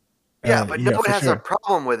 Yeah, but no one has a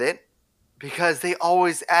problem with it because they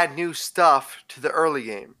always add new stuff to the early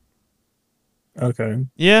game. Okay.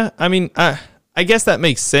 Yeah, I mean, I guess that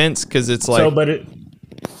makes sense because it's like.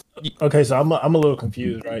 Okay, so I'm a little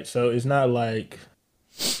confused, right? So it's not like,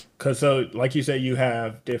 like you said, you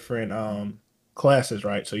have different classes,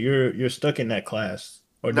 right? So you're stuck in that class,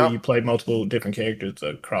 or do you play multiple different characters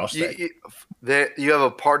across that? You have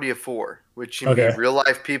a party of 4, which can be real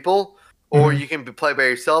life people, or you can play by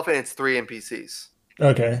yourself, and it's 3 NPCs.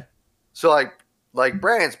 Okay. So like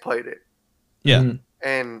Brand's played it. Yeah.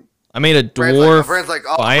 And I made a dwarf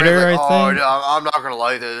fighter, I think. No, I'm not gonna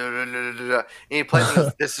lie. And he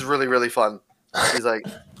plays. This is really, really fun. He's like,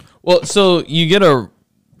 well, so you get a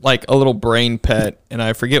little brain pet, and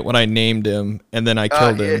I forget what I named him, and then I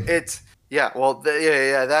killed him. That's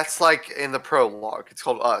like in the prologue. It's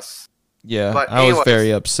called Us. Yeah, but I was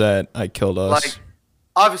very upset. I killed Us. Like,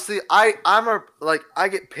 obviously, I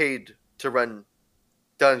get paid to run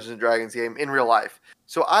Dungeons and Dragons game in real life,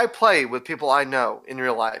 so I play with people I know in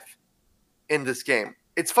real life in this game.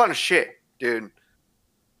 It's fun as shit, dude.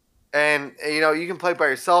 And you can play by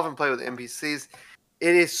yourself and play with NPCs.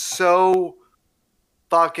 It is so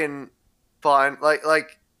fucking fun.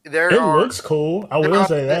 Like it looks cool. I will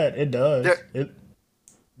say that it does.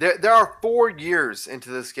 There are 4 years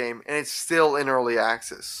into this game, and it's still in early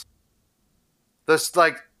access. This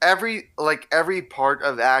every part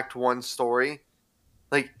of Act 1 story,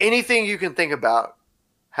 anything you can think about,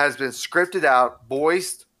 has been scripted out,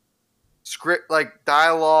 voiced,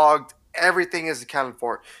 dialogued. Everything is accounted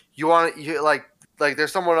for.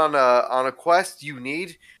 There's someone on a quest you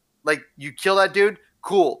need, you kill that dude.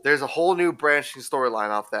 Cool. There's a whole new branching storyline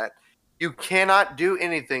off that. You cannot do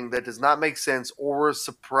anything that does not make sense or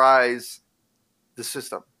surprise the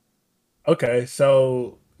system. Okay,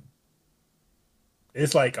 so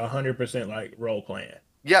it's 100% role playing.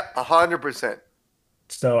 Yep, 100%.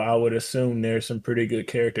 So I would assume there's some pretty good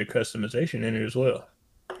character customization in it as well.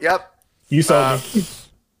 Yep. You saw me.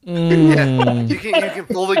 Yeah, you can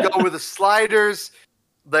fully go with the sliders.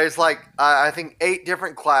 There's I think 8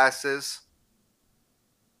 different classes,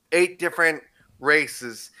 8 different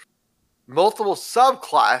races, multiple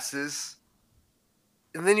subclasses,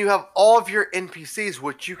 and then you have all of your NPCs,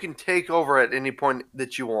 which you can take over at any point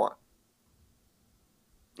that you want.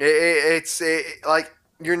 It's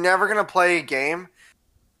you're never gonna play a game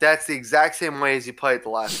that's the exact same way as you played it the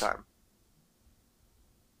last time.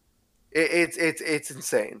 It's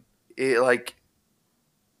insane.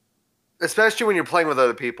 Especially when you're playing with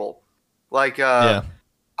other people.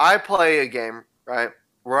 I play a game, right,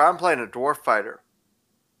 where I'm playing a dwarf fighter.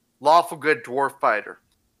 Lawful good dwarf fighter.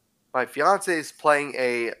 My fiance is playing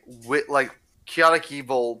a chaotic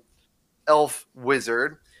evil elf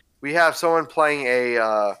wizard. We have someone playing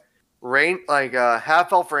a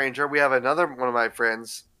half elf ranger. We have another one of my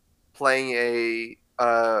friends playing a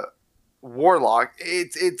warlock.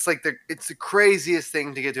 It's the craziest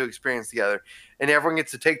thing to get to experience together, and everyone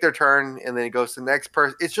gets to take their turn, and then it goes to the next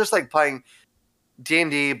person. It's just like playing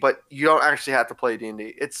D&D, but you don't actually have to play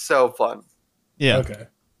D&D. It's so fun. Yeah. Okay.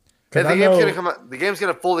 And the game's gonna come out. The game's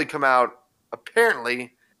gonna fully come out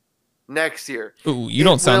apparently next year. Ooh, you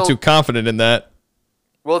don't sound too confident in that.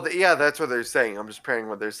 Well, that's what they're saying. I'm just parroting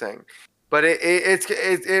what they're saying, but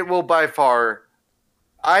it will by far,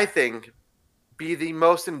 I think, be the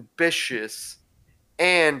most ambitious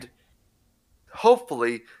and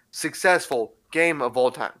hopefully successful game of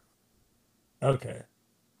all time. Okay,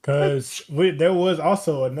 because there was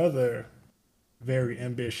also another very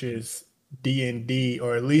ambitious D&D,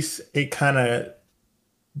 or at least it kind of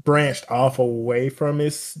branched off away from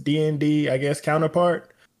its D&D, I guess,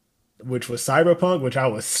 counterpart, which was Cyberpunk, which I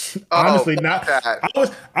was honestly not.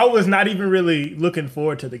 I was not even really looking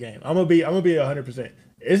forward to the game. I'm gonna be 100%.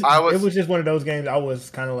 It was just one of those games I was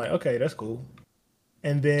kind of like, okay, that's cool.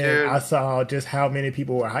 And then I saw just how many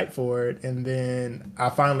people were hyped for it, and then I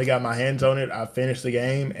finally got my hands on it. I finished the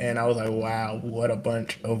game, and I was like, wow, what a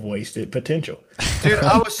bunch of wasted potential. Dude,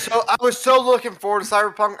 I was so looking forward to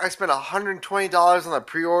Cyberpunk. I spent $120 on the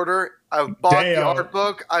pre-order. I bought the art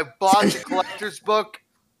book. I bought the collector's book.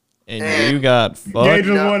 And you got fucked Gage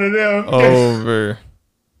was one of them. over.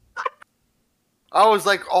 I was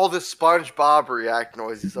like all the SpongeBob react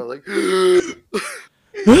noises. I was like,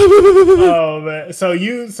 oh man! So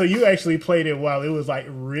you actually played it while it was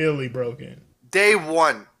really broken. Day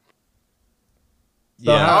one.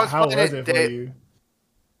 So yeah. How was it for you?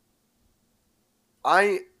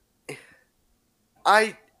 I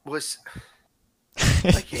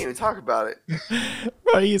can't even talk about it.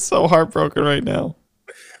 Bro, he's so heartbroken right now.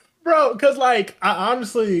 Bro, because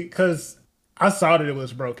I saw that it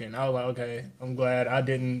was broken. I was like, okay, I'm glad I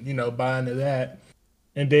didn't, buy into that.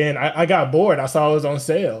 And then I got bored. I saw it was on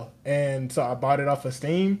sale. And so I bought it off of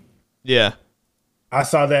Steam. Yeah. I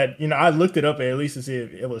saw that, I looked it up at least to see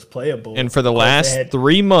if it was playable. And for the last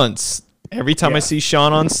 3 months, every time I see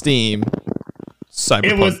Sean on Steam,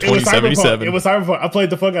 Cyberpunk 2077. It was Cyberpunk. I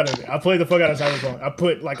played the fuck out of it. I played the fuck out of Cyberpunk. I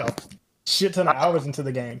put a shit ton of hours into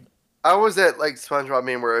the game. I was at SpongeBob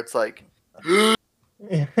meme where it's like,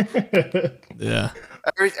 yeah.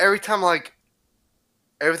 Every time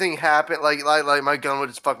everything happened, like my gun would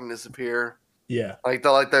just fucking disappear. Yeah.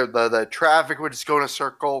 The traffic would just go in a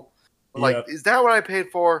circle. Is that what I paid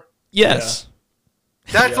for? Yes.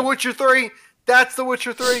 That's The Witcher 3. That's The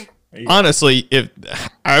Witcher 3. Honestly, if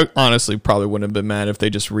I honestly probably wouldn't have been mad if they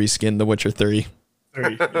just reskinned The Witcher 3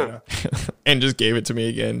 and just gave it to me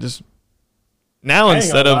again. Just now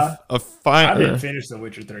instead of a fire. I didn't finish The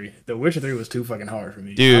Witcher 3. The Witcher 3 was too fucking hard for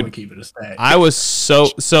me. Dude, I would keep it a stack. I was so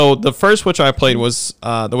the first Witcher I played was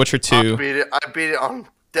The Witcher 2. I beat it on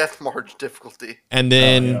Death March difficulty. And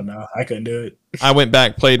then no, I couldn't do it. I went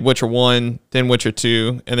back, played Witcher 1, then Witcher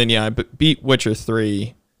 2, and then I beat Witcher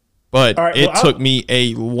 3. But it took me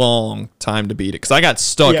a long time to beat it because I got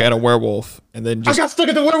stuck at a werewolf and then I got stuck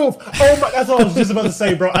at the werewolf. Oh my! That's what I was just about to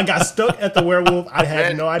say, bro. I got stuck at the werewolf. I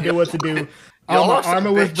had no idea what to do. My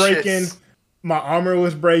armor was breaking. My armor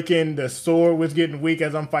was breaking. The sword was getting weak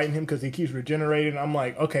as I'm fighting him because he keeps regenerating. I'm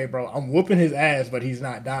like, okay, bro, I'm whooping his ass, but he's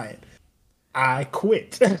not dying. I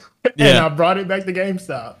quit and I brought it back to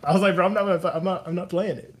GameStop. I was like, bro, I'm not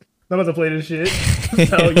playing it. I'm not about to play this shit.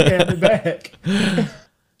 So you can have it back.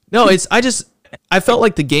 No, I felt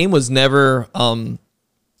like the game was never, I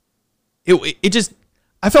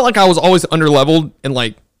felt like I was always underleveled and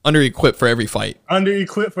like under-equipped for every fight.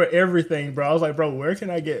 Under-equipped for everything, bro. I was like, bro, where can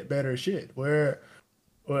I get better shit? What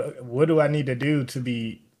do I need to do to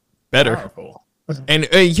be better? Powerful? And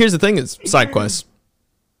here's the thing is side quests.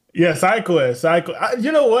 Yeah, side quests.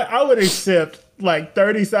 You know what? I would accept like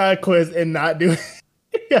 30 side quests and not do it.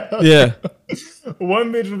 Yeah.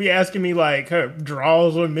 One bitch would be asking me like her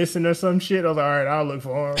drawers were missing or some shit. I was like, all right, I'll look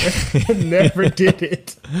for them. Never did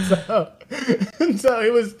it. So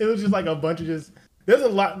it was just like a bunch of there's a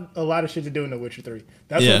lot of shit to do in The Witcher 3.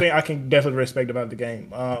 That's one thing I can definitely respect about the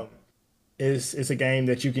game. It's a game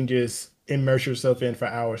that you can just immerse yourself in for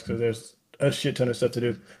hours because there's a shit ton of stuff to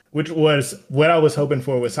do, which was what I was hoping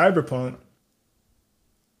for with Cyberpunk.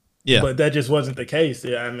 Yeah, but that just wasn't the case.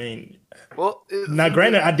 Yeah, I mean, now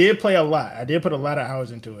granted, I did play a lot. I did put a lot of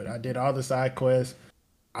hours into it. I did all the side quests.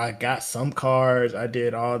 I got some cards. I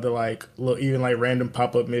did all the even random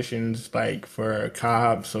pop up missions like for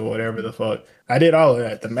cops or whatever the fuck. I did all of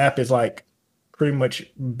that. The map is like pretty much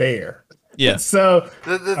bare. Yeah. So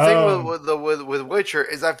the thing with Witcher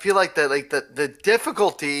is I feel like the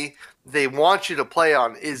difficulty they want you to play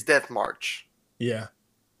on is Death March. Yeah.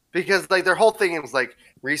 Because their whole thing is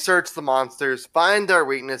research the monsters, find their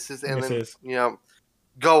weaknesses, and then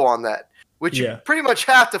go on that, which you pretty much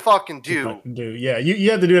have to fucking do. Yeah,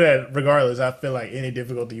 you have to do that regardless. I feel like any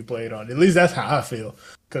difficulty you played on, at least that's how I feel,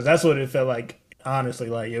 because that's what it felt like. Honestly,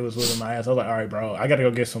 it was within my ass. I was like, all right, bro, I gotta go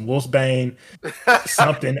get some Wolfsbane,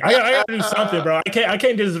 something. I gotta do something, bro. I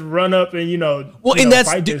can't just run up and and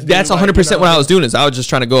that's 100% what I was doing. Is I was just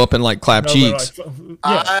trying to go up and clap cheeks,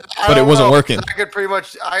 but it wasn't working. I could pretty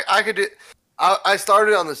much I could do. I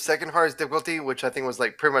started on the second hardest difficulty, which I think was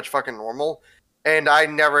pretty much fucking normal, and I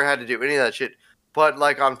never had to do any of that shit. But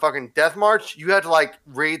on fucking Death March, you had to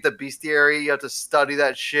read the bestiary, you have to study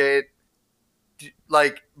that shit,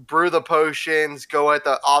 brew the potions, go at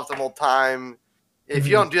the optimal time. If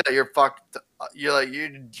you don't do that, you're fucked.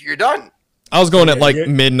 You're done. I was going at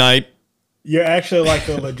midnight. You're actually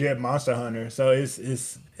a legit monster hunter, so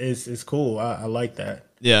it's cool. I like that.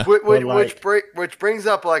 Yeah, which brings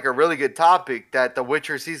up a really good topic that The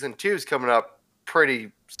Witcher Season 2 is coming up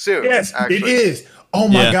pretty soon. Yes, actually. It is. Oh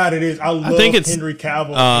my god, it is. I think it's Henry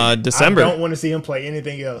Cavill. December. I don't want to see him play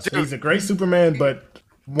anything else. Dude. He's a great Superman, but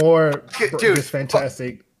more just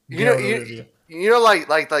fantastic. You know, the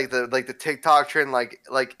TikTok trend,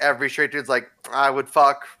 every straight dude's I would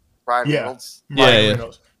fuck Ryan Reynolds. Ryan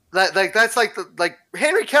Reynolds. That's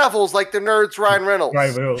Henry Cavill's the nerd's Ryan Reynolds. Right,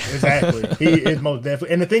 exactly. He is most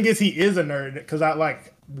definitely. And the thing is, he is a nerd because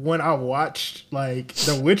when I watched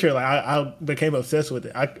The Witcher, I became obsessed with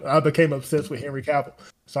it. I became obsessed with Henry Cavill.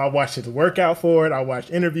 So I watched his workout for it. I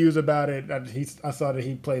watched interviews about it. I saw that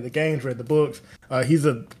he played the games, read the books. He's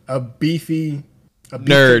a beefy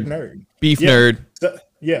nerd. Beef nerd.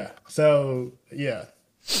 So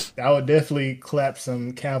I would definitely clap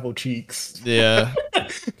some Cavill cheeks. Yeah.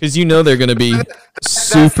 Because they're going to be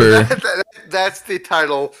super. That's the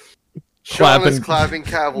title. Sean is clapping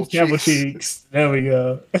Cavill cheeks. There we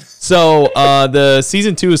go. So the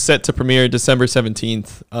season 2 is set to premiere December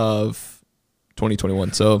 17th of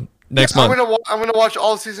 2021. So next month. I'm gonna watch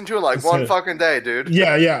all season 2 in one fucking day, dude.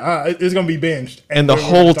 Yeah. It's gonna be binged. And the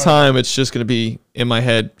whole time it's just gonna be in my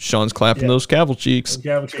head. Sean's clapping those Cavill cheeks.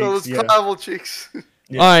 Cavill cheeks.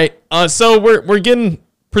 Yeah. All right. So we're getting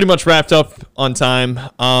pretty much wrapped up on time.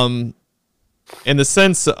 In the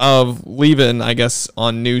sense of leaving, I guess,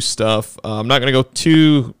 on new stuff, I'm not going to go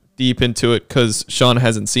too deep into it because Sean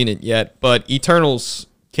hasn't seen it yet. But Eternals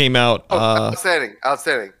came out. Outstanding.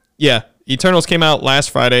 Yeah. Eternals came out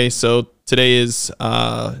last Friday. So today is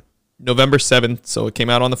November 7th. So it came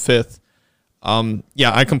out on the 5th.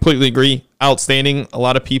 Yeah, I completely agree. Outstanding. A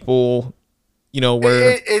lot of people,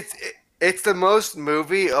 were it's the most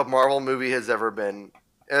movie a Marvel movie has ever been.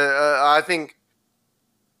 I think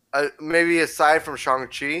maybe aside from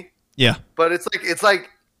Shang-Chi. Yeah. But it's like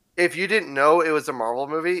if you didn't know it was a Marvel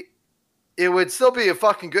movie, it would still be a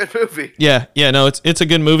fucking good movie. Yeah, no, it's a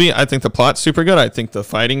good movie. I think the plot's super good. I think the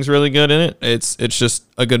fighting's really good in it. It's just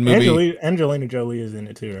a good movie. Angelina Jolie is in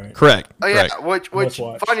it too, right? Correct. Oh yeah, which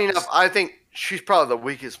funny enough, I think she's probably the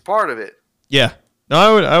weakest part of it. Yeah.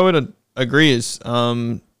 No, I would agree.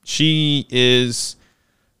 She is,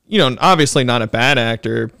 obviously not a bad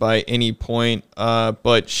actor by any point,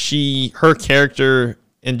 but her character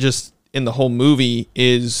and just in the whole movie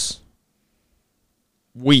is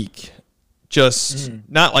weak. Just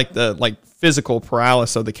not like the physical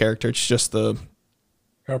prowess of the character. It's just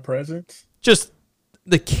her presence. Just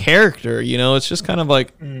the character, it's just kind of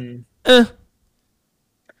like,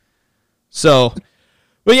 So,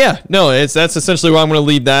 but yeah, no, that's essentially where I'm going to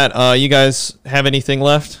leave that. You guys have anything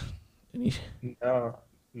left? No,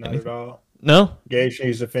 not at all. No? Gage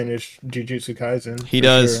needs to finish Jujutsu Kaisen. He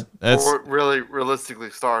does. Sure. That's really realistically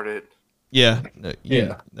started. Yeah.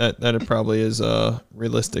 That probably is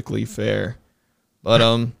realistically fair. But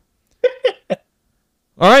all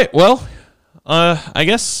right, well, I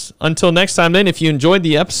guess until next time then, if you enjoyed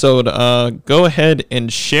the episode, go ahead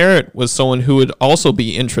and share it with someone who would also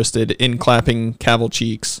be interested in clapping Cavill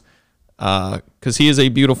cheeks, because he is a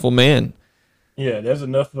beautiful man. Yeah, there's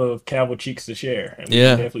enough of Cavill cheeks to share, and we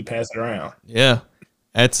can definitely pass it around. Yeah,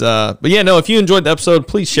 that's but yeah, no, if you enjoyed the episode,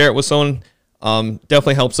 please share it with someone.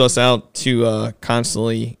 Definitely helps us out to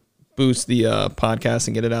constantly boost the podcast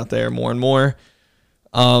and get it out there more and more.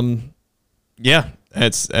 Yeah,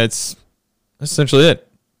 that's essentially it.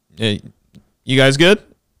 You guys good?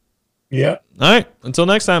 Yeah. All right. Until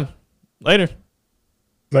next time. Later.